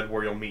the thread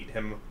where you'll meet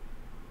him.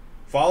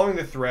 Or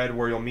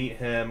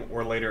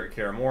later at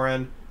Kaer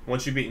Morhen.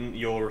 Once you've beaten,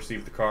 you'll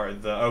receive the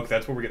card. Oh,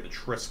 that's where we get the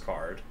Triss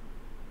card.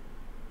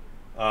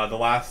 The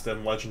last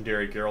and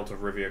legendary Geralt of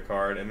Rivia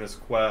card. And this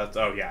quest...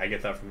 Oh, yeah, I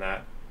get that from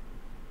that.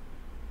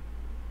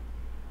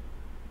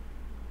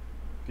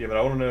 Yeah, but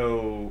I want to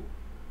know...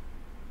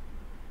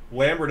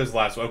 Lambert is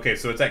last... Okay,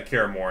 so it's at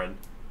Kaer Morhen.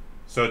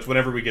 So it's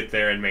whenever we get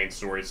there in main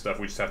story stuff,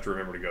 we just have to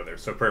remember to go there.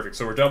 So perfect.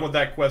 So we're done with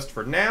that quest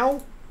for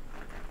now.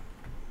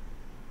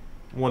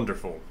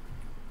 Wonderful.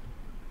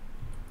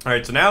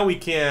 Alright, so now we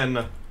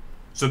can...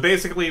 So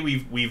basically,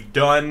 we've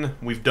done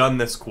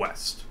this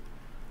quest.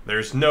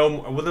 There's no...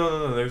 Well,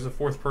 no, there's a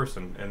fourth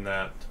person in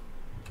that...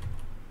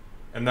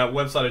 And that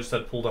website I just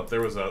had pulled up,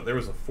 there was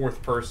a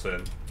fourth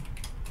person.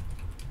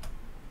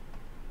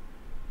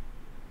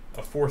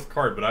 A fourth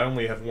card, but I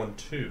only have 1,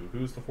 2.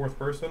 Who's the fourth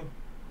person?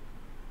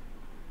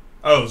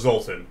 Oh,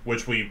 Zoltan,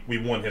 which we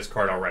won his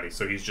card already,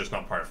 so he's just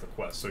not part of the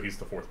quest, so he's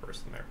the fourth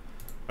person there.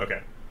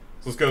 Okay.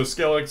 So let's go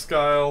Skellig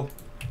Skyle,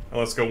 and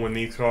let's go win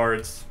these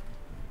cards.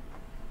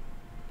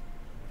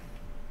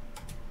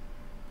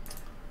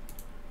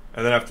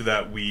 And then after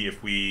that,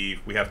 if we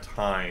have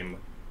time,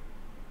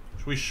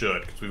 which we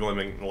should, because we've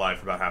only been alive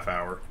for about half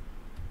hour.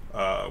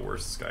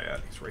 Where's this guy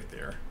at? He's right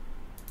there.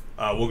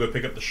 We'll go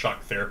pick up the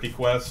Shock Therapy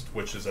quest,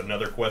 which is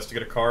another quest to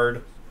get a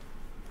card.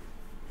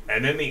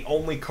 And then the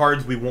only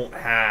cards we won't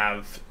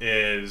have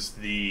is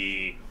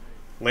the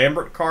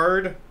Lambert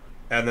card,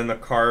 and then the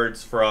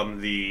cards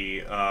from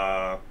the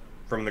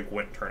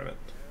Gwent tournament,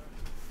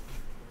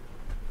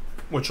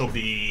 which will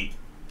be,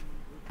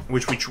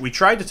 which we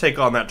tried to take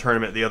on that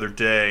tournament the other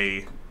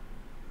day,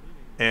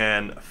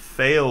 and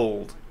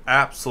failed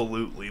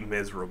absolutely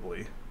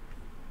miserably.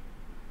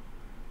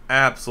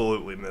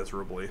 Absolutely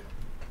miserably.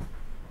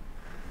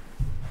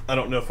 I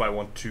don't know if I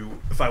want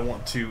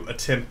to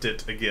attempt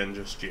it again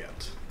just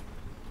yet.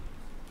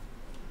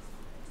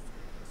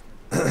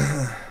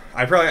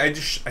 I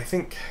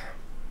think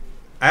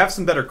I have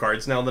some better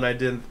cards now than I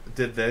did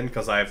then,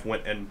 because I've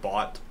went and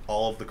bought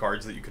all of the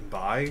cards that you can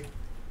buy.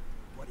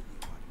 What do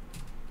you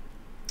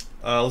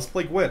want? Let's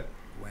play Gwent.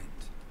 Gwent.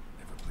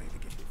 Never played the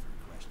game.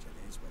 Different question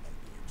is, would I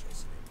be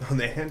interested in? Oh,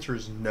 the answer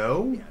is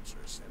no? The answer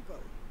is simple.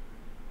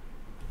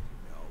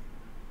 No.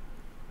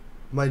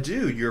 My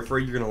dude, you're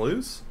afraid you're gonna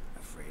lose?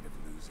 Afraid of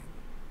losing.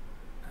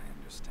 I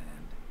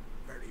understand.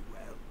 Very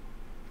well.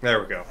 There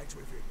we go. Thanks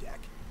with your deck.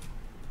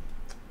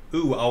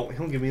 Ooh,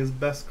 he'll give me his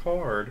best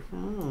card.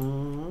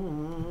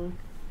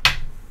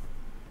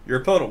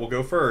 Your opponent will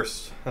go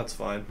first. That's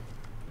fine.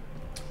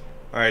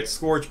 Alright,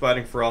 Scorch,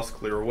 Biting Frost,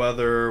 Clear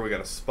Weather. We got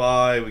a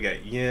Spy, we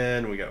got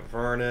Yin, we got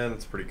Vernon.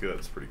 That's pretty good.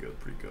 It's pretty good.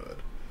 Pretty good.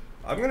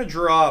 I'm going to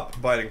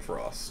drop Biting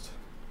Frost.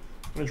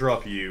 I'm going to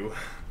drop you.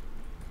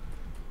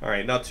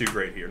 Alright, not too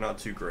great here. Not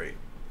too great.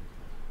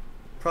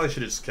 Probably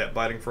should have just kept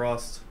Biting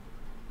Frost.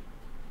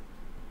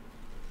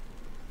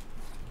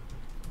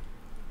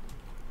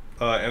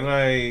 And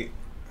I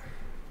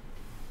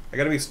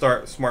gotta be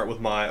smart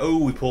with my... Oh,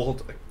 we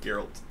pulled a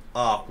Geralt.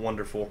 Ah,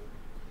 wonderful.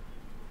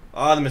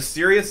 Ah, the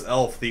Mysterious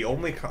Elf. The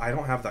only... I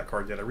don't have that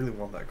card yet. I really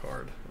want that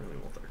card. I really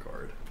want that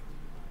card.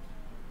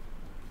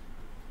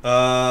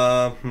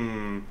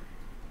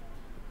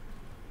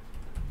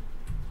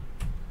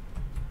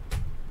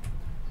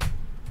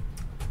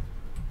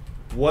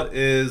 What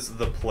is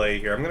the play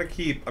here? I'm gonna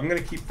keep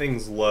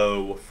things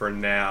low for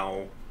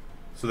now,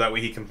 so that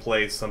way he can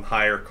play some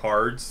higher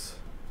cards.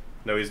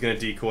 No, he's going to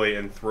decoy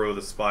and throw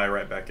the Spy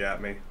right back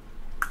at me.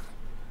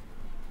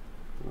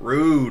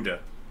 Rude.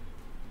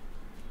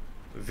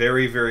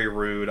 Very, very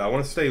rude. I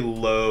want to stay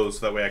low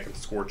so that way I can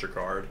Scorch a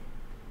card.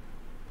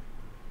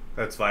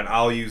 That's fine.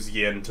 I'll use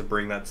Yin to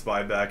bring that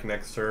Spy back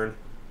next turn.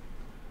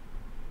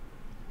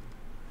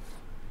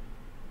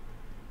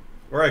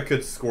 Or I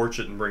could Scorch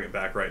it and bring it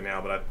back right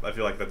now, but I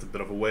feel like that's a bit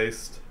of a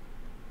waste.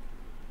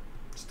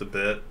 Just a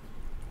bit.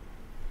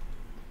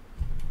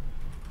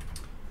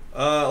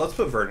 Let's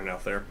put Vernon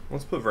out there.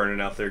 Let's put Vernon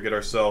out there. Get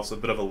ourselves a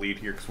bit of a lead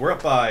here, because we're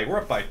up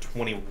by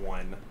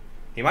 21.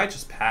 He might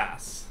just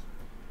pass.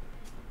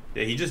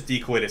 Yeah, he just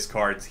decoyed his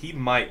cards. He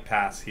might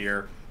pass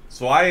here,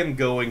 so I am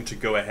going to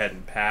go ahead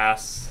and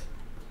pass.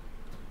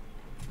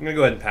 I'm gonna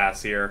go ahead and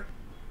pass here.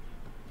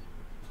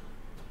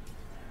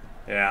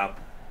 Yeah,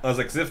 I was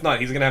like, 'cause if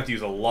not, he's gonna have to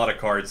use a lot of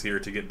cards here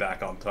to get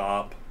back on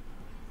top.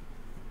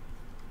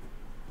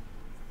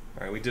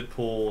 Alright, we did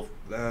pull.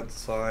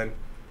 That's fine.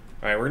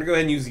 Alright, we're gonna go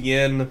ahead and use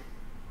Yin.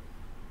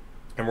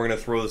 And we're gonna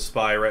throw the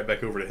spy right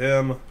back over to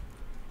him.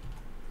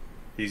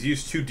 He's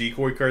used 2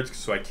 decoy cards,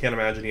 so I can't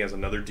imagine he has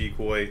another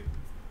decoy.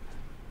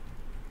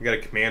 We got a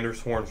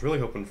Commander's Horn. I was really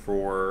hoping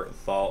for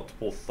to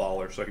pull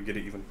Thaler so I could get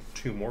even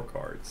 2 more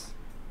cards.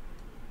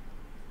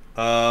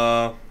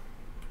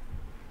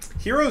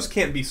 Heroes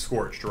can't be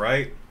scorched,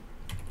 right?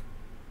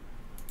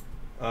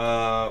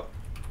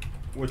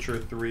 Witcher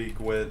 3,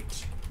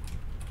 Gwent.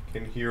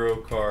 Can hero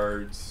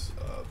cards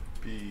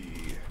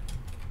be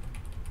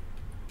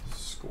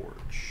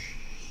scorched?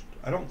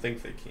 I don't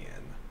think they can.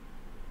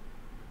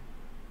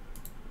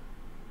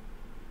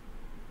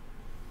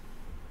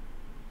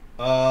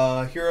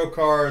 Hero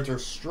cards are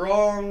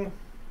strong.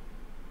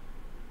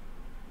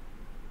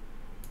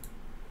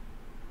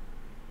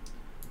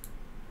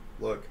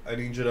 Look, I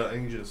need you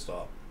to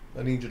stop.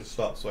 I need you to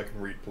stop so I can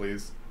read,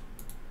 please.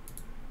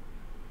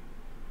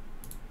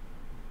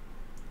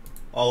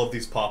 All of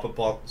these pop-up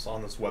boxes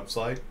on this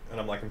website, and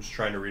I'm just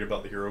trying to read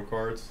about the hero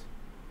cards.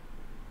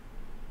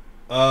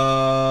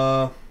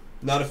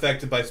 Not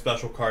affected by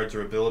special cards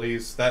or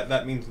abilities.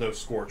 That means no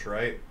scorch,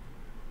 right?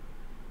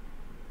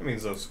 That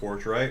means no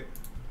scorch, right?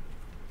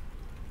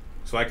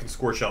 So I can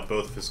scorch out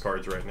both of his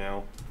cards right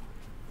now.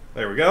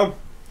 There we go.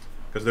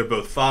 Because they're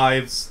both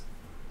 5s.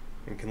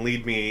 And can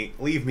leave me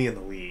in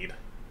the lead.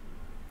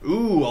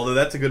 Ooh, although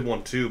that's a good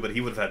one too, but he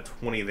would have had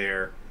 20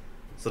 there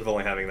instead of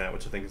only having that,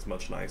 which I think is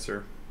much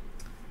nicer.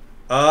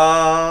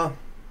 I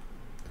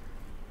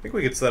think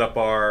we could set up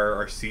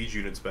our siege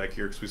units back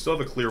here, because we still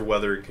have a clear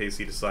weather in case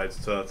he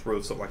decides to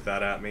throw something like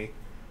that at me.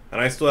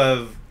 And I still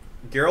have...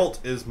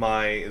 Geralt is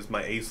my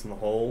ace in the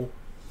hole.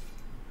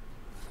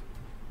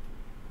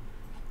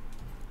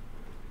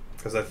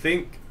 Because I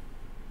think...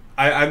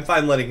 I'm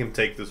fine letting him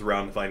take this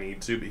round if I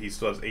need to, but he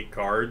still has 8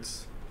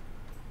 cards.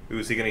 Ooh,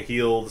 is he going to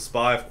heal the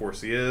spy? Of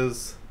course he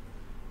is.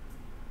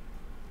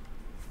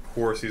 Of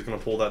course he's going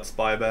to pull that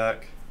spy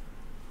back.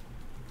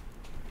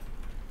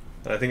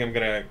 And I think I'm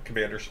going to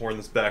Commander's Horn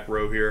this back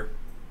row here.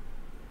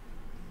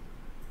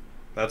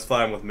 That's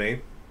fine with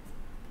me.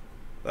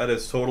 That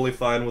is totally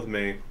fine with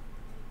me.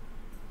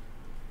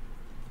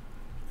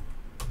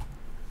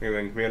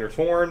 Anyway, Commander's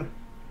Horn.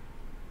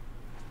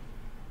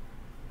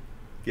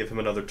 Give him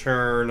another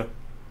turn.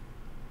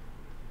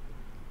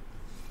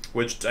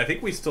 Which, I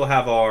think we still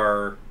have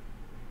our...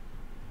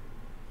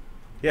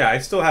 Yeah, I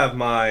still have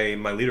my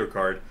leader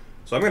card.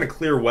 So I'm going to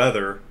clear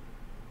weather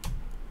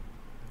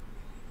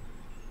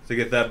to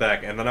get that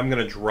back. And then I'm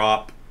going to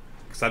drop...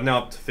 Because I'm now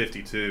up to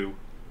 52.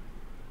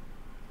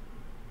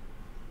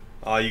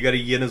 You got a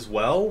Yin as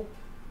well?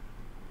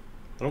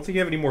 I don't think you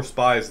have any more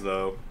spies,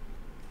 though.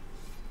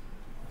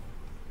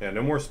 Yeah,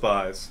 no more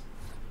spies.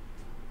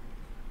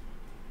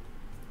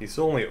 He's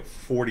still only at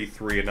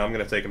 43, and now I'm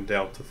going to take him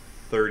down to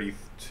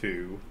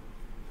 32.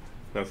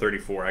 No,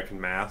 34. I can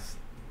math.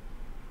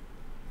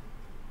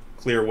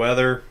 Clear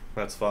weather.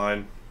 That's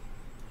fine.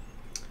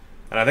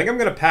 And I think I'm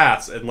going to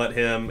pass and let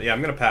him... Yeah,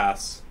 I'm going to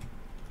pass.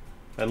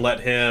 And let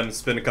him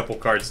spin a couple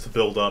cards to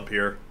build up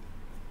here.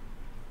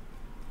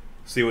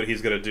 See what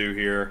he's going to do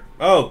here.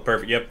 Oh,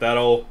 perfect. Yep,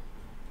 that'll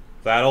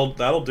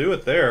do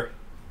it there.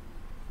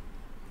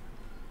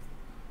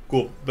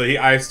 Cool. But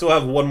I still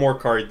have one more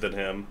card than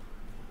him.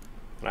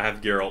 And I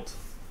have Geralt.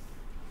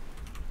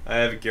 I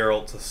have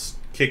Geralt to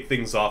kick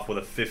things off with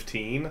a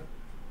 15.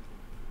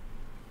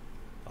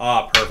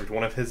 Ah, perfect.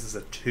 One of his is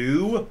a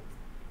 2.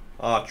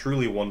 Ah,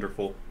 truly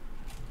wonderful.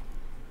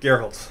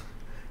 Geralt.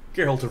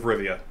 Geralt of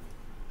Rivia.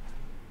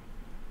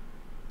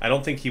 I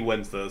don't think he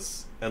wins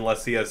this,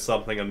 unless he has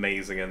something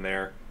amazing in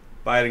there.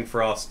 Biting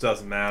Frost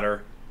doesn't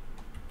matter.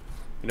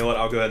 You know what?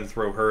 I'll go ahead and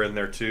throw her in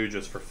there too,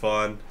 just for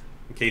fun.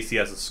 In case he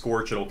has a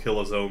Scorch, it'll kill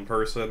his own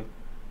person.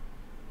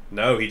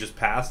 No, he just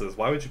passes.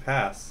 Why would you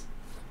pass?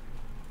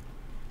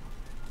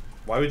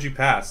 Why would you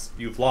pass?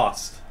 You've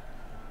lost.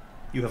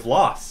 You have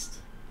lost.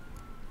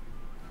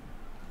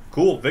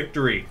 Cool,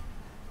 victory.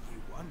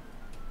 You won.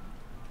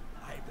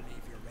 I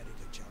believe you're ready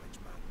to challenge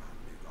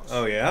Madman Lugos.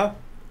 Oh, yeah?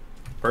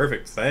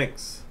 Perfect,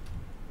 thanks.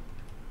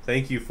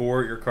 Thank you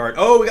for your card.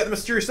 Oh, we got the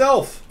Mysterious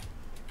Elf!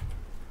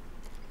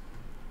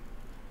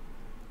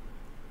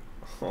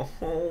 Oh,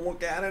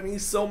 look at him.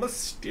 He's so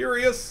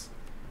mysterious.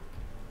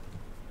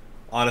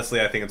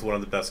 Honestly, I think it's one of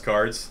the best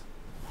cards.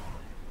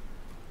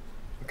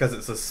 Because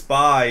it's a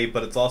spy,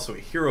 but it's also a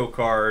hero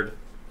card.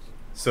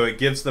 So it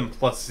gives them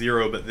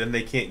 +0, but then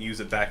they can't use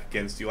it back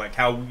against you. Like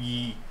how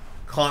we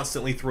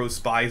constantly throw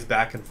spies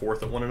back and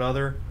forth at one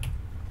another.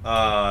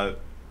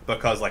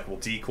 Because, like, we'll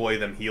decoy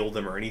them, heal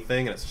them, or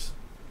anything. And it's just...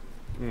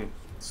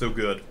 so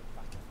good.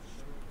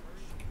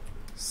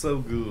 So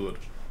good.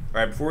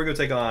 Alright, before we go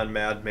take on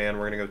Madman,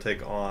 we're going to go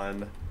take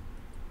on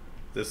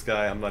this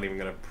guy. I'm not even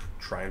going to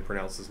try and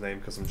pronounce his name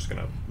because I'm just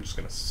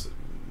gonna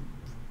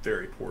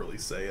very poorly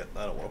say it.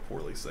 I don't want to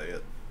poorly say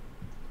it.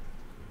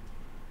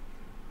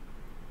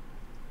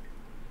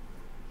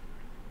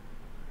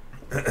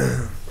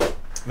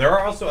 There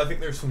are also, I think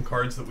there's some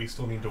cards that we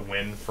still need to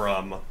win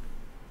from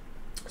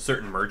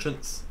certain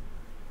merchants.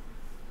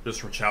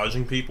 Just from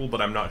challenging people,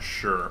 but I'm not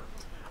sure.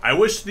 I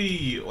wish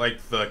the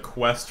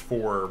quest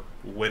for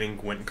winning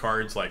Gwent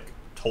cards, like,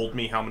 told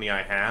me how many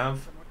I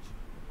have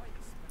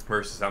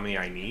versus how many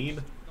I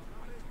need.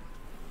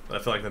 But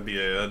I feel like that'd be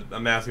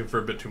I'm asking for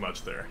a bit too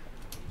much there.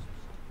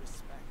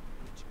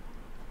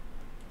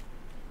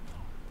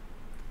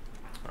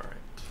 Alright.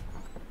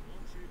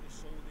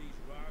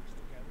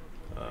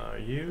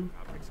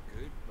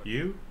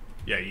 You?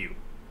 Yeah, you.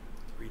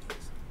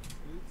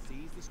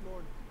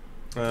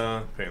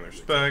 Paying their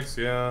specs,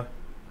 yeah.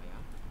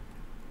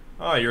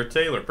 Ah, you're a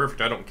tailor.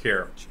 Perfect, I don't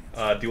care.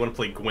 Do you want to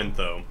play Gwent,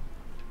 though?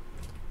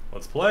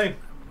 Let's play.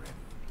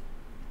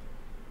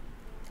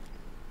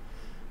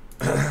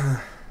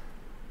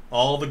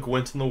 All the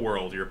Gwent in the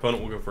world. Your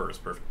opponent will go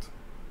first. Perfect.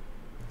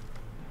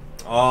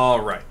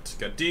 Alright.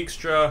 Got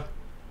Dijkstra.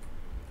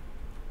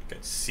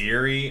 Got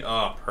Ciri.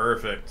 Oh,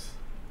 perfect.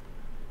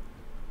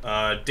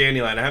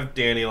 Dandelion. I have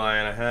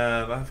Dandelion. I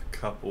have a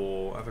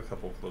couple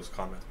close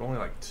combats, but only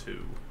like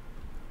 2.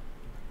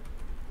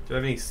 Do I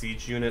have any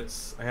siege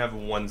units? I have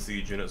 1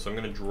 siege unit, so I'm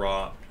gonna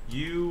drop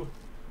you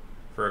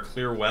for a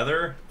clear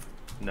weather.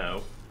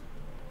 No.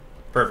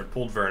 Perfect.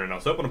 Pulled Vernon. I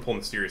was hoping to pull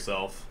Mysterious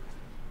Elf.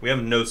 We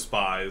have no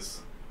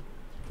spies.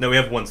 No, we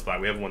have 1 spy.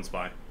 We have 1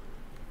 spy.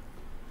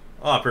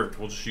 Ah, perfect.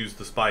 We'll just use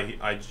the spy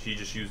he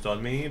just used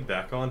on me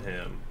back on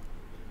him.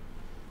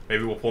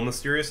 Maybe we'll pull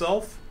Mysterious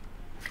Elf?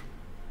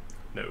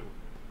 No.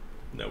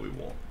 No, we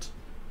won't.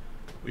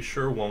 We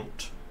sure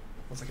won't.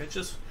 I was like, I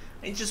just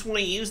want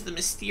to use the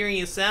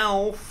Mysterious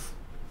Elf.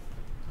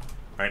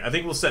 Alright, I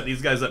think we'll set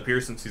these guys up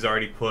here since he's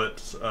already put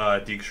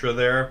Dijkstra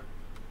there.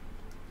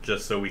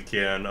 Just so we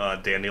can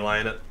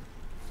Dandelion it.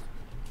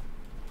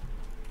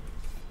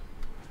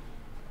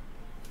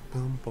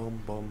 Bum,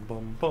 bum, bum,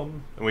 bum,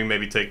 bum. And we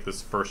maybe take this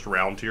first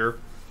round here.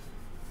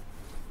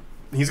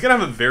 He's going to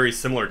have a very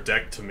similar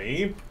deck to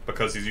me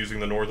because he's using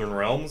the Northern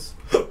Realms.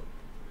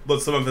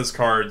 But some of his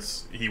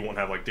cards, he won't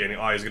have like Dandelion.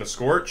 Oh, he's going to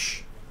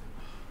Scorch.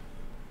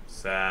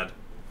 Sad.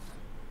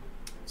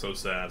 So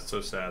sad,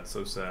 so sad,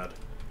 so sad.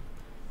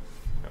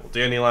 Right, we'll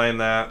Dandelion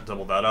that,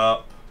 double that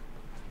up.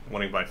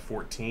 Winning by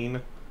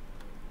 14.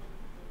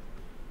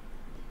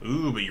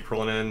 Ooh, but you're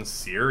pulling in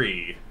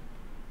Ciri.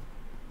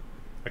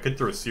 I could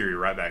throw Ciri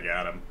right back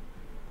at him.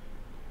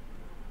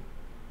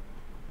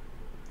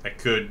 I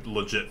could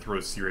legit throw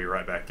Ciri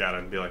right back at him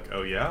and be like,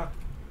 oh yeah?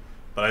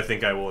 But I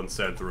think I will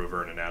instead throw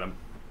Vernon at him.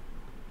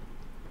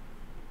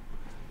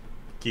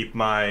 Keep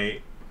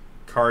my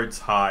cards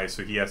high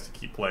so he has to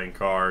keep playing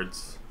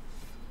cards.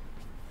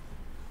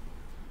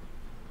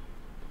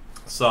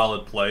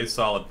 Solid play,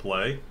 solid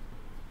play.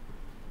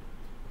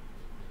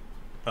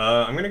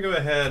 I'm going to go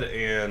ahead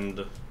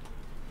and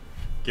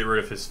get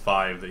rid of his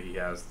 5 that he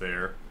has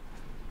there.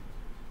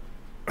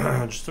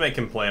 Just to make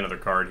him play another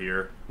card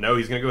here. No,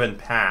 he's going to go ahead and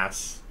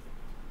pass.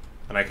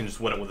 And I can just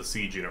win it with a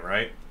siege unit,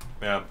 right?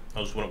 Yeah,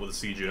 I'll just win it with a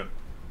siege unit.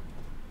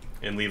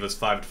 And leave us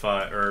 5 to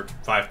 5, or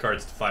 5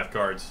 cards to 5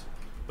 cards.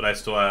 But I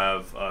still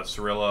have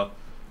Cirilla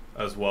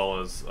as well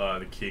as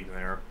the king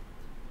there.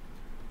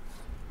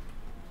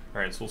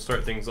 Alright, so we'll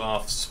start things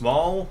off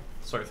small.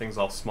 Start things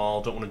off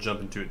small. Don't want to jump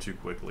into it too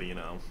quickly, you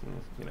know.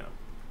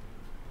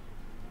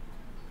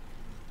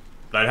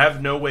 But I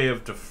have no way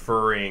of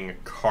deferring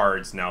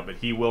cards now, but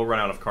he will run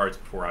out of cards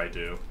before I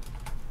do.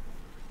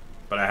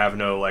 But I have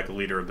no, like,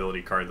 leader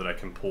ability card that I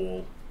can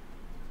pull.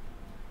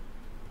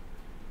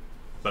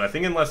 But I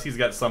think unless he's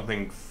got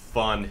something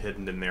fun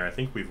hidden in there, I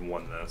think we've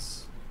won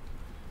this.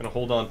 I'm gonna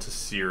hold on to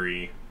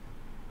Ciri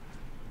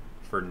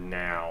for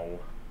now.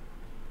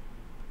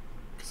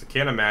 Because I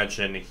can't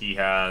imagine he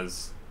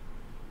has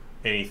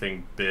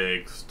anything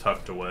big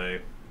tucked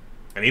away.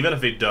 And even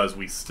if he does,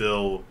 we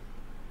still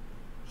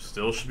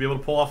should be able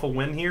to pull off a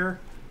win here.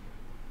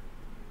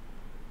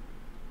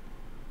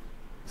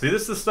 See,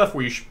 this is the stuff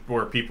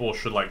where people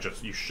should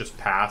you should just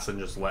pass and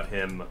just let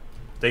him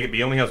take it. But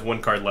he only has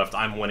 1 card left.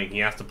 I'm winning. He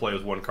has to play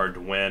with 1 card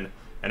to win.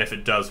 And if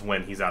it does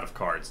win, he's out of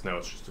cards. No,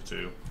 it's just a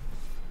 2.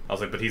 I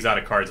was like, but he's out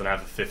of cards and I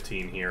have a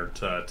 15 here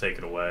to take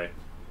it away.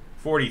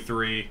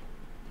 43.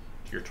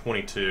 You're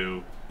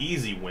 22.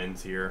 Easy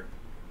wins here.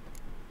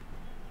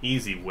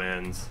 Easy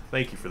wins.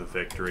 Thank you for the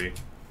victory.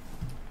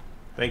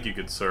 Thank you,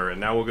 good sir.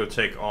 And now we'll go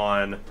take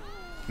on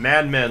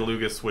Madman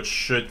Lugus, which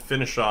should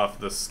finish off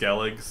the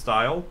Skellig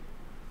style.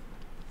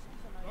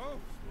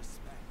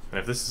 And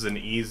if this is an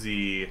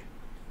easy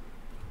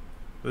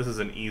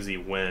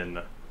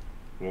win,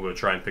 we'll go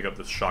try and pick up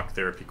this Shock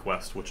Therapy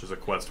quest, which is a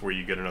quest where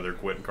you get another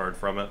Gwent card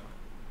from it.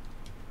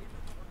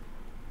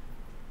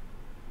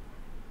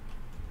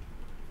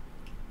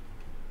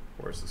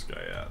 Where's this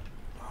guy at?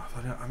 Oh,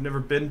 I've never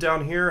been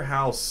down here?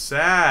 How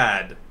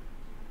sad.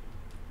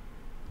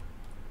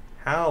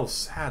 How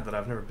sad that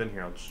I've never been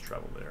here. I'll just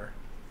travel there.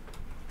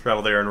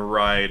 Travel there and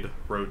ride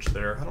Roach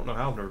there. I don't know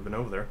how I've never been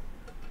over there.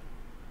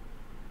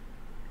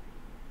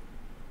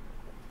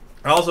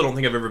 I also don't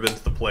think I've ever been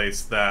to the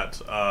place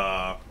that,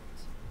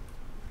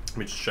 let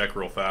me just check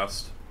real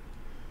fast.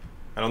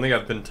 I don't think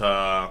I've been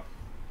to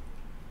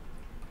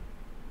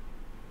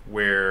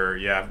where,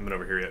 yeah, I haven't been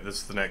over here yet. This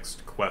is the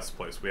next quest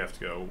place we have to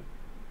go.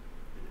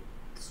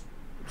 It's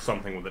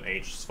something with an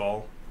H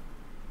fall.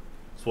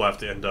 So we'll have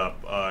to end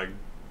up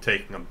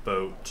taking a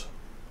boat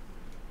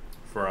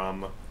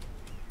from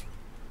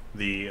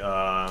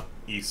the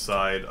east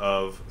side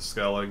of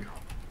Skellig.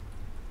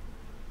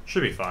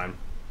 Should be fine.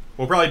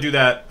 We'll probably do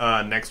that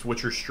next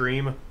Witcher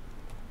stream.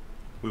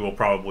 We will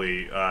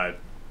probably head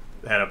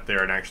up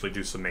there and actually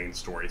do some main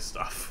story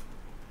stuff.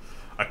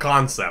 A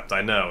concept,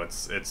 I know,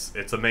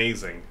 it's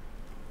amazing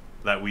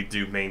that we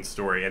do main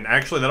story. And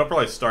actually that'll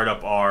probably start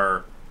up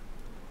our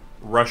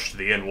rush to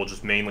the end. We'll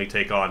just mainly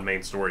take on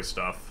main story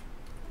stuff.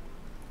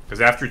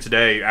 Because after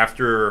today,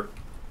 after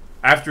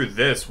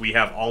this, we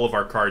have all of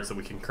our cards that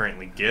we can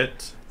currently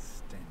get.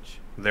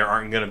 There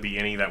aren't going to be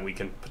any that we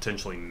can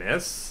potentially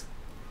miss.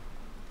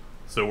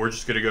 So we're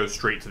just going to go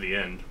straight to the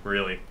end,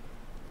 really.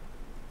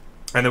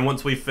 And then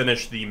once we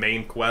finish the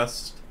main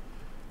quest,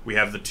 we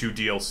have the 2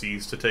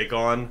 DLCs to take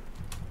on,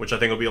 which I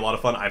think will be a lot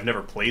of fun. I've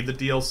never played the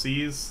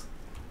DLCs,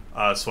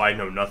 so I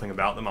know nothing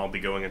about them. I'll be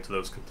going into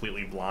those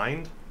completely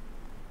blind.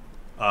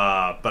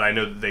 But I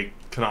know that they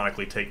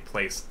canonically take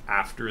place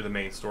after the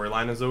main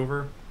storyline is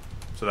over,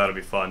 so that'll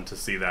be fun to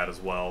see that as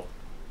well.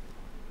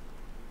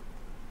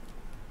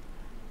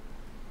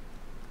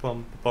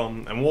 And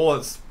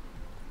it's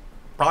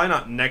probably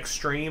not next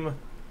stream.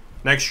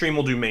 Next stream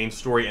we'll do main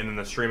story, and then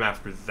the stream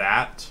after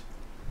that,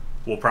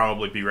 we'll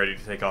probably be ready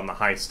to take on the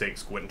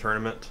high-stakes Gwent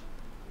tournament.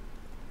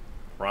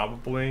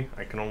 Probably.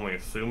 I can only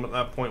assume at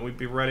that point we'd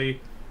be ready,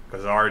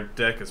 because our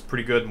deck is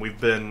pretty good, and we've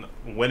been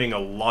winning a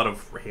lot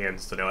of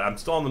hands today. I'm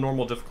still on the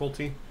normal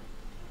difficulty.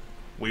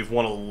 We've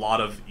won a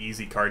lot of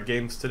easy card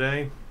games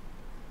today.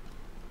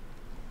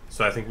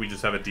 So I think we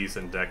just have a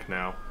decent deck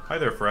now. Hi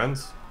there,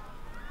 friends.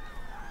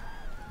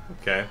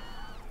 Okay.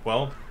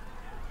 Well,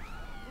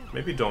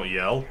 maybe don't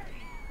yell.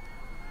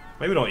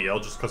 Maybe don't yell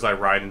just because I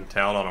ride in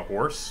town on a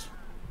horse.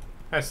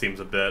 That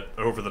seems a bit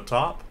over the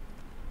top.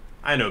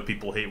 I know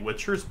people hate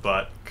Witchers,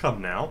 but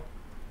come now.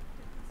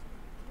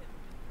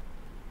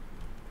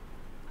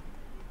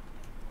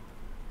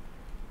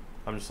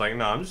 I'm just like,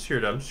 no, I'm just here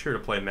to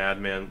play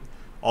Madman.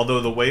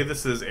 Although the way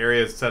this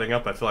area is setting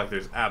up, I feel like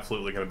there's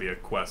absolutely going to be a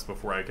quest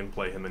before I can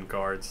play him in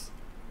cards.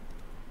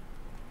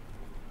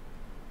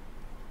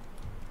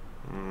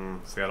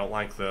 See, I don't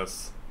like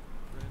this.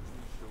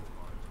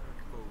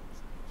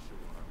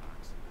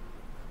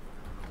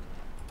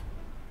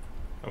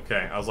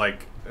 Okay, I was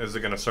like, is it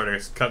going to start a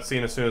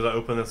cutscene as soon as I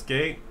open this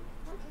gate?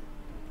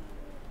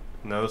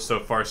 No, so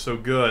far so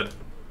good.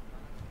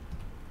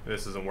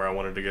 This isn't where I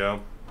wanted to go.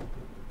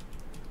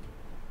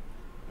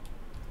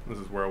 This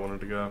is where I wanted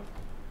to go.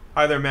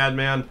 Hi there,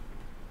 Madman.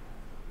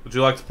 Would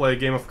you like to play a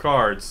game of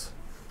cards?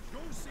 Go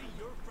see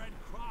your friend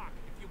Croc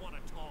if you want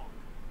to talk.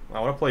 I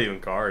want to play you in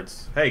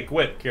cards. Hey,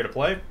 Gwent, care to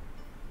play?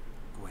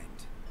 Gwent.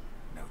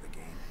 Know the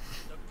game?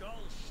 The gull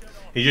shut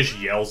off. He just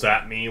yells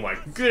at me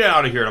like, get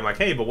out of here. And I'm like,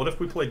 hey, but what if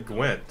we played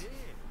Gwent?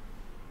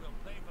 We'll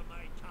play for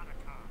my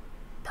Tanaka.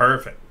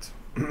 Perfect.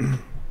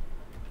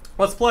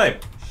 Let's play.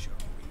 Show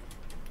me.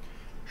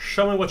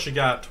 Show me what you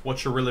got,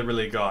 what you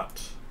really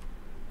got.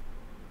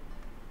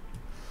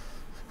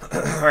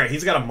 Alright,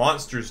 he's got a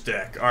monsters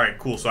deck. Alright,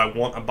 cool. So I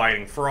want a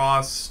Biting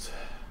Frost.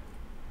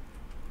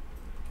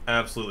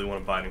 Absolutely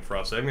want a Biting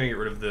Frost. I'm going to get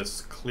rid of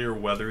this Clear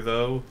Weather,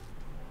 though.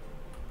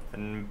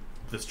 And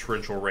this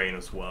Torrential Rain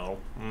as well.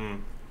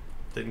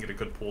 Didn't get a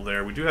good pull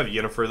there. We do have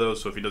Yennefer, though,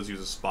 so if he does use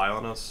a Spy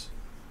on us,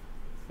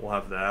 we'll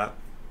have that.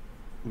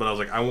 But I was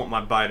like, I want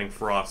my Biting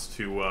Frost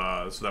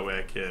to, so that way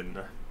I can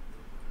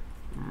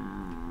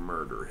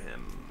murder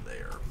him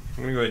there.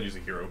 I'm going to go ahead and use a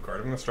hero card.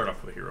 I'm going to start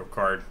off with a hero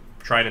card.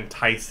 Try and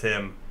entice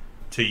him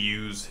to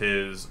use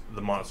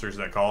the monsters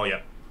that call.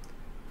 Yep.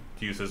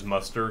 To use his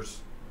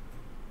musters.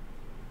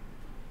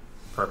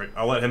 Perfect.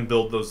 I'll let him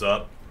build those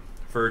up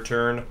for a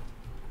turn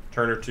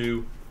or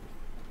two.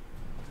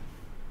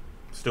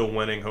 Still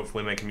winning.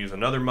 Hopefully make him use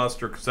another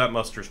muster, because that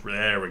muster's...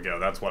 There we go.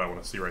 That's what I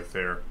want to see right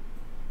there.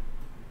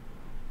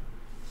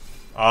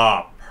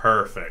 Ah,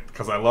 perfect.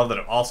 Because I love that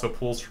it also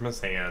pulls from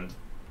his hand.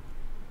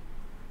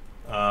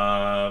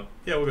 Yeah,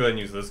 we'll go ahead and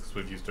use this, because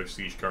we've used our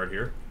siege card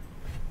here.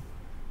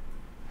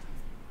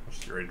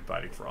 Just get ready to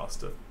Biting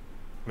Frost it.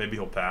 Maybe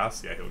he'll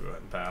pass. Yeah, he'll go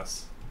ahead and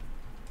pass.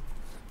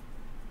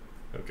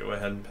 He'll go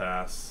ahead and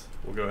pass.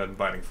 We'll go ahead and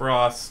Biting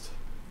Frost.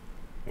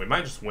 We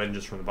might just win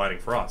just from the Biting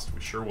Frost.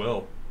 We sure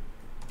will.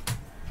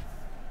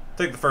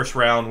 Take the first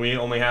round. We're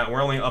only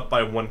up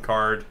by 1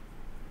 card.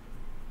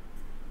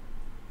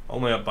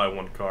 Only up by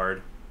 1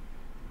 card.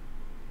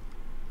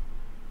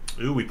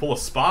 Ooh, we pull a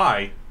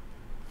Spy.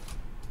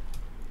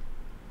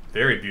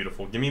 Very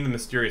beautiful. Give me the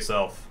Mysterious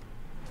Elf.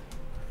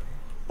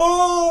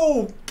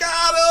 Oh,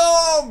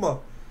 got him!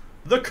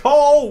 The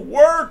call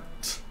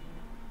worked!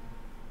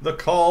 The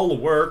call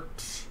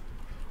worked.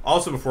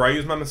 Also, before I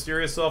use my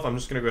Mysterious Elf, I'm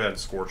just going to go ahead and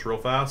Scorch real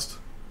fast.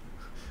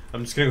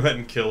 I'm just going to go ahead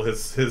and kill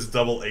his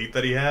double 8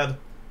 that he had.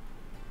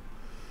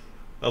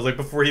 I was like,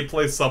 before he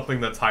plays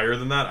something that's higher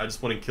than that, I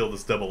just want to kill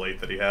this double 8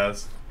 that he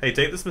has. Hey,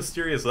 take this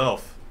Mysterious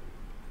Elf.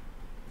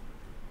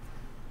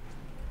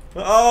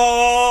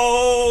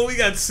 Oh,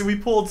 we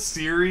pulled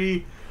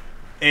Ciri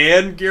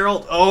and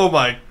Geralt. Oh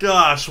my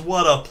gosh,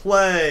 what a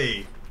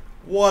play!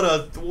 What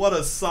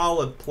a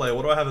solid play.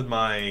 What do I have in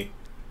my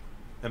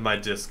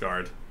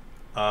discard?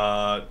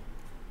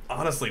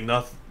 Honestly,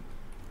 nothing.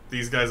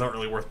 These guys aren't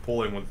really worth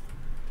pulling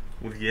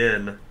with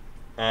Yin.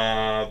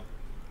 Wow.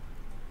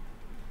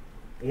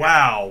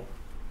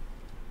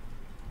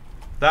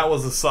 That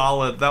was a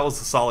solid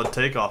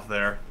takeoff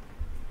there.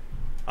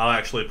 I'll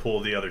actually pull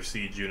the other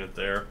siege unit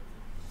there.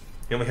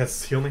 He only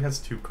has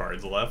 2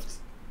 cards left.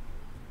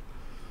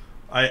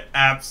 I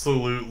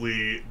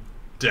absolutely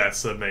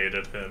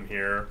decimated him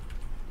here.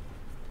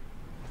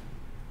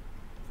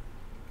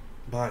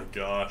 My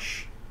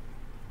gosh.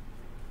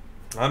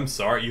 I'm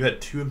sorry, you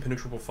had 2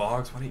 impenetrable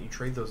fogs. Why didn't you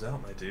trade those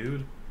out, my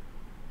dude?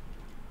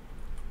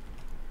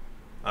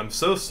 I'm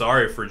so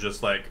sorry for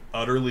just, like,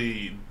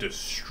 utterly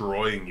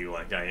destroying you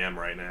like I am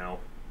right now.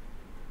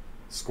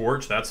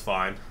 Scorch, that's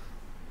fine.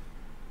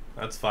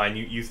 That's fine.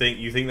 You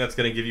think that's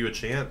gonna give you a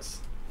chance?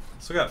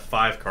 Still got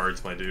 5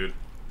 cards, my dude.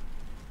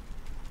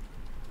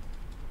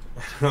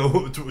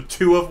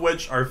 2 of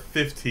which are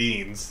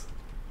 15s.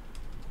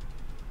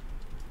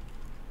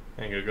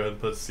 I'm gonna go ahead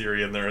and put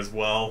Ciri in there as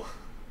well.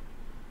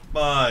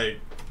 My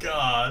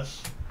gosh.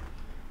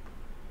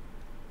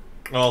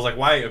 Well, I was like,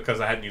 why? Because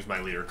I hadn't used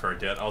my leader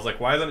card yet. I was like,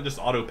 why isn't it just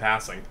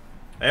auto-passing?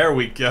 There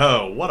we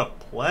go. What a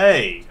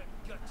play.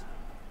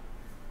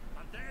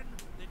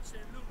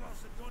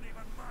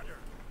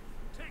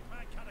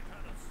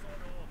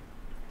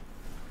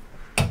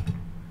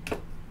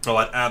 Oh,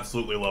 I'd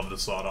absolutely love the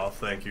sawed off.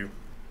 Thank you.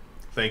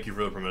 Thank you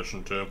for the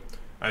permission, too.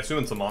 I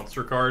assume it's a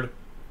monster card.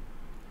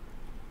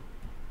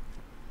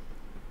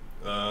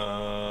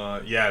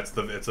 Yeah,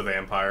 it's a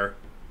vampire.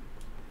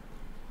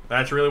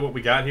 That's really what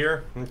we got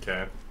here?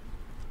 Okay.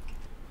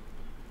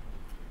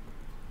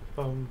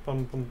 Bum,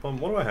 bum, bum, bum.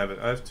 What do I have?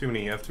 I have too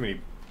many. It's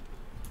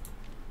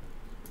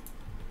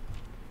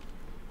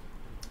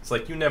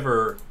like you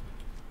never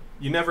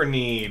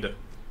need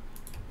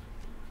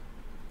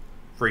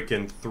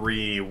freaking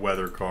 3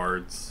 weather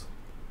cards.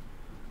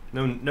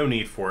 No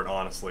need for it,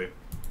 honestly.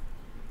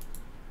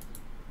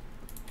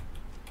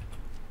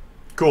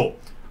 Cool.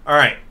 All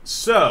right,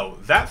 so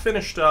that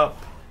finished up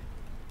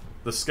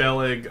the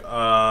Skellig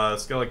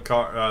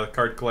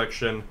card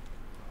collection.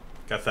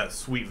 Got that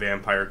sweet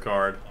vampire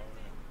card.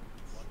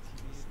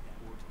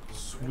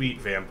 Sweet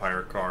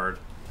vampire card.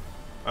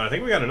 I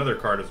think we got another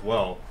card as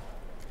well.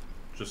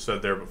 Just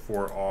said there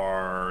before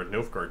our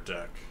Nilfgaard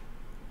deck.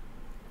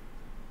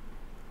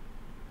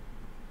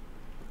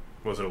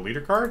 Was it a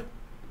leader card?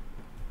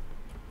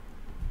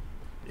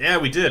 Yeah,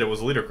 we did. It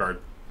was a leader card.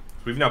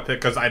 So we've now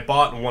picked, because I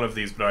bought one of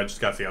these, but I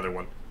just got the other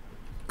one.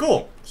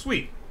 Cool.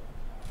 Sweet.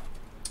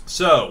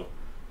 So,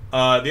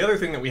 the other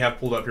thing that we have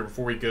pulled up here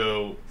before we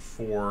go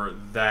for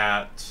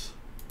that,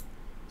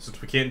 since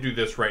we can't do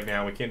this right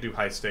now, we can't do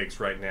high stakes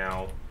right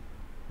now,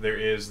 there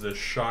is the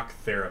shock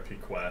therapy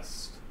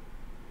quest.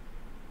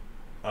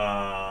 It's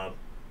a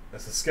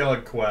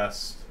Skellig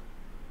quest,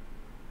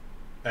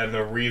 and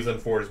the reason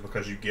for it is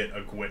because you get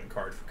a Gwent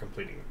card for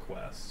completing a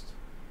quest.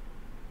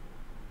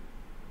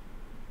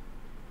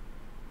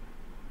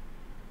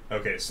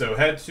 Okay, so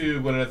head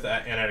to Gwent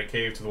and at a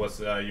cave to the west.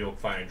 You'll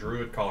find a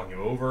druid calling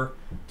you over.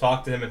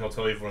 Talk to him, and he'll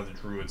tell you if one of the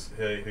druids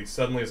he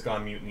suddenly has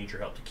gone mute and needs your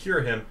help to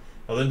cure him.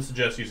 He'll then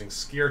suggest using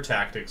scare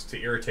tactics to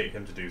irritate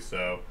him to do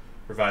so,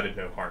 provided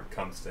no harm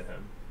comes to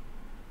him.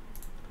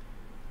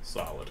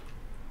 Solid.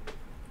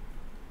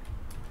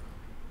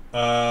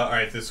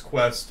 Alright, this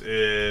quest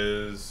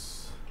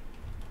is...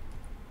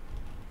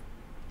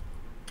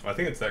 I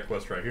think it's that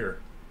quest right here.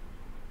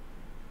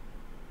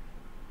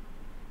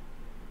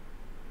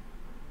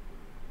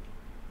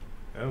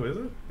 Oh, is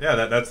it? Yeah,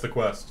 that's the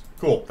quest.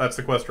 Cool, that's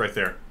the quest right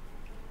there.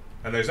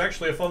 And there's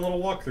actually a fun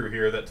little walkthrough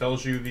here that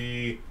tells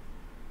you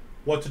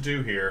what to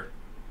do here.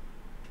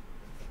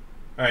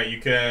 Alright,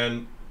 you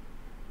can...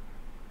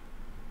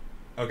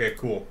 Okay,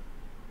 cool.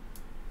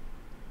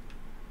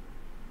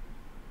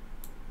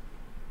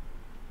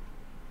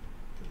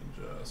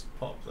 Just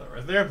pop that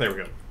right there. There we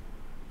go.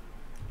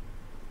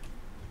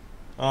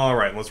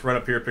 Alright, let's run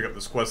up here, pick up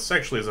this quest. This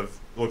actually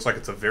looks like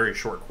it's a very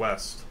short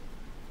quest.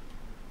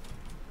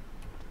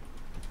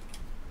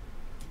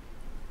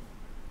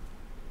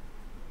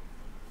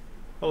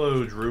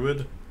 Hello,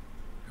 Druid.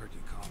 Heard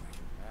you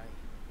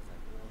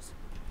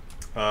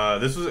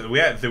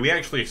calling. We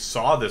actually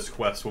saw this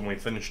quest when we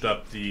finished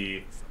up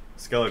the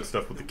Skellig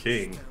stuff with the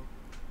king.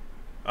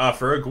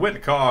 For a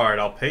Gwent card,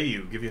 I'll pay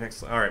you. Give you an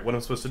excellent... Alright, what am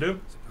I supposed to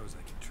do? Suppose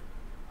I can try.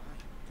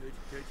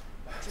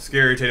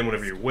 Scare, irritate him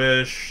whenever you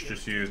wish.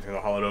 Just use the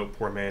hollowed oak.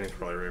 Poor man, he's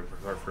probably ready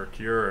for a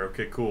cure.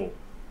 Okay, cool.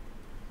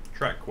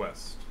 Track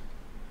quest.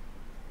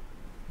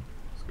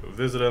 Let's go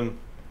visit him.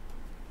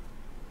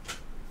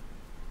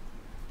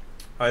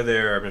 Hi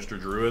there, Mr.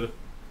 Druid. Maybe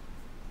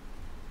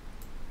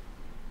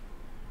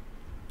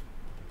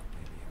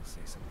he'll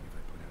say something if I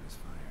put out his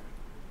fire.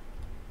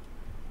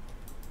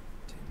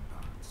 Tin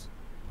pots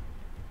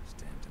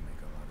stand to make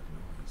a lot of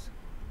noise.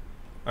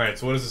 Alright,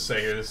 so what does this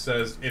say here? This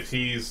says if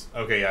he's...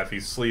 Okay, yeah, if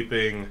he's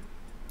sleeping,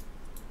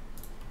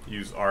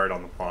 use art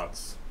on the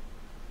pots.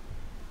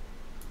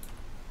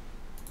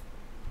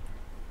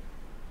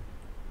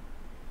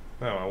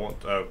 No, I won't...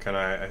 Oh, can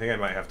I... I think I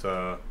might have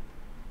to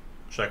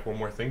check one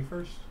more thing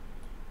first.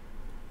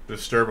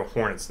 Disturb a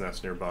hornet's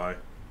nest nearby.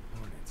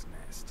 Hornet's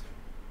nest.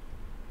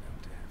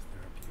 Known to have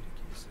therapeutic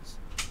uses.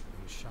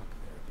 In shock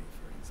therapy,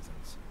 for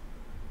instance.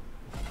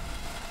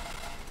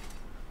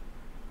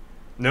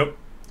 Nope.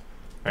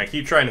 I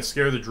keep trying to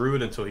scare the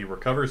druid until he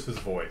recovers his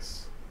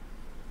voice.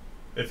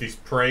 If he's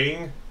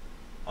praying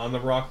on the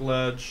rock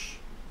ledge...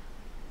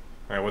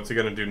 Alright, what's he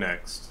gonna do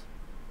next?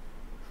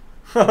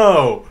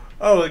 Oh!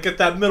 Oh, look at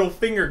that middle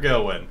finger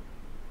going!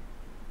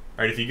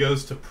 Alright, if he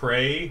goes to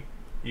pray,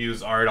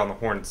 use art on the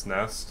hornet's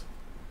nest.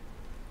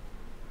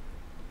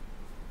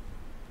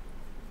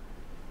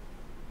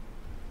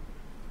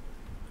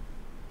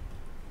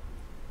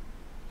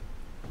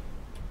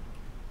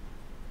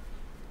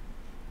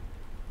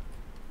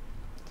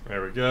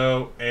 There we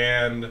go,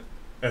 and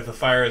if the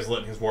fire is lit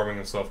and he's warming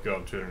himself, go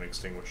up to it and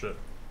extinguish it.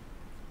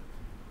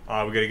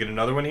 We're gonna get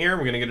another one here.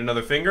 We're gonna get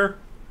another finger.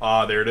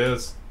 There it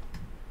is.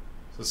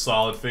 It's a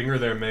solid finger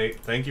there, mate.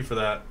 Thank you for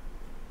that.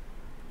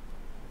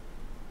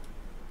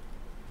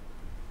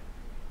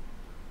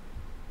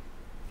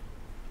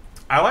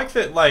 I like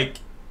that, like,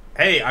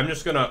 hey, I'm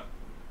just gonna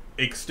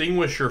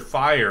extinguish your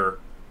fire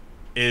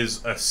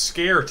is a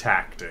scare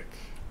tactic.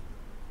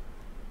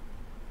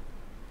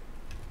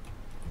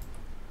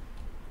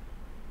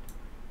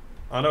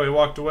 Oh no, he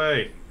walked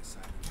away.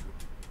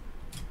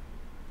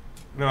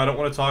 No, I don't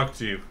want to talk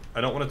to you. I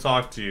don't want to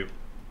talk to you.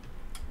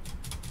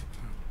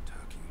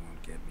 Talking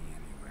won't get me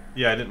anywhere.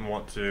 Yeah, I didn't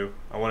want to.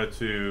 I wanted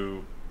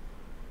to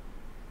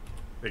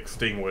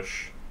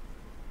extinguish.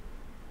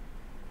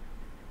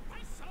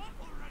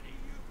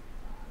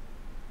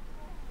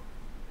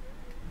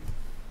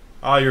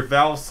 Oh, your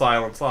valve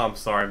silence. Oh, I'm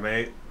sorry,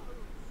 mate.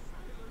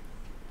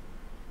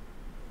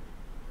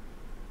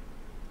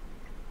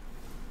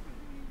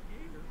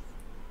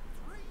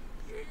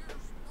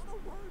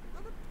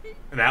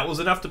 And that was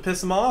enough to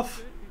piss him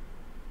off?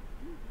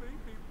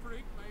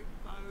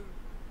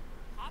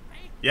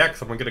 Yeah,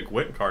 because I'm going to get a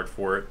Gwent card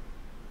for it.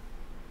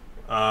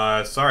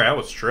 Sorry, I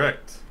was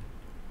tricked.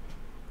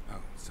 Oh,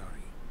 sorry.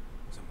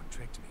 Someone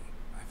tricked me,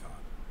 I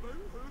thought.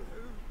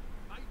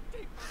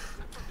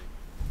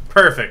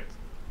 Perfect.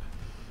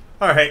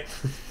 Alright.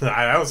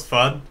 That was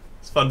fun.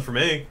 It's fun for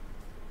me.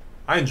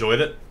 I enjoyed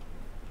it.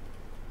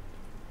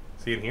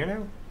 Is he in here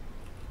now?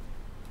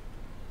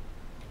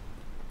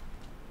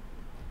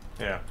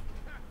 Yeah.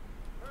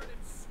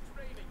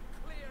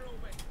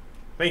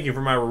 Thank you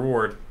for my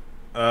reward.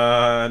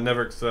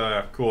 Never,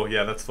 cool,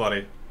 yeah, that's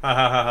funny. Ha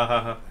ha ha ha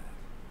ha ha.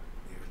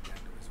 The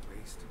agenda is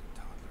wasted a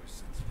toddler's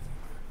sense of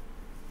humor.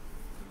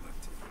 Good luck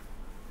to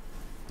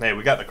you. Hey,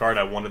 we got the card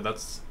I wanted.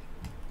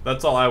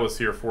 That's all I was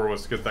here for,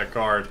 was to get that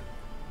card.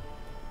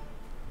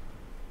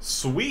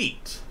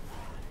 Sweet!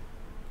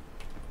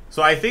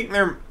 So I think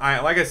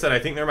like I said, I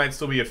think there might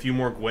still be a few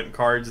more Gwent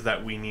cards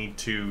that we need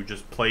to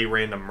just play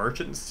random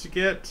merchants to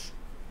get.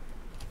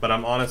 But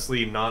I'm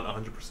honestly not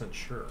 100%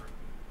 sure.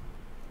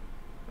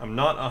 I'm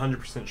not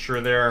 100%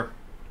 sure there,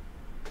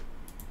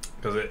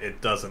 because it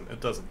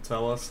doesn't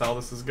tell us how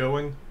this is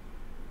going.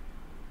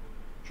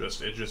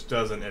 It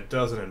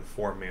doesn't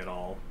inform me at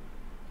all,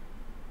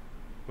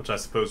 which I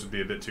suppose would be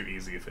a bit too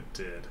easy if it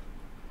did.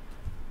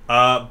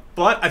 But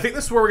I think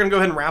this is where we're gonna go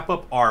ahead and wrap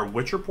up our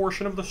Witcher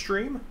portion of the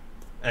stream,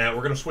 and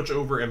we're gonna switch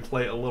over and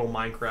play a little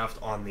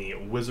Minecraft on the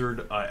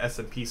Wizard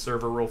SMP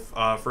server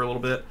for a little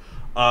bit.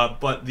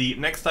 But the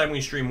next time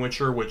we stream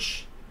Witcher,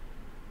 which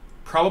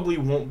probably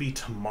won't be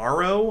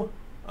tomorrow,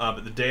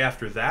 but the day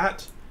after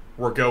that,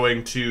 we're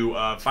going to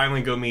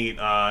finally go meet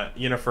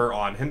Yennefer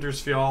on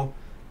Hintersfjall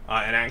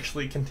and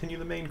actually continue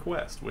the main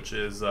quest, which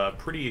is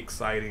pretty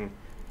exciting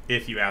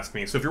if you ask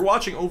me. So if you're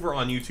watching over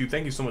on YouTube,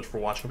 thank you so much for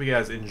watching. Hope you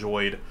guys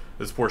enjoyed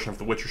this portion of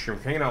the Witcher stream.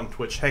 If you're hanging out on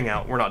Twitch, hang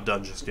out. We're not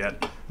done just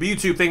yet. But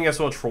YouTube, thank you guys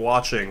so much for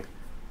watching,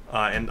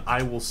 and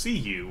I will see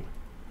you.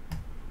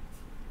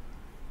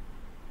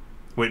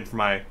 Waiting for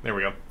my... There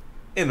we go.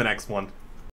 In the next one.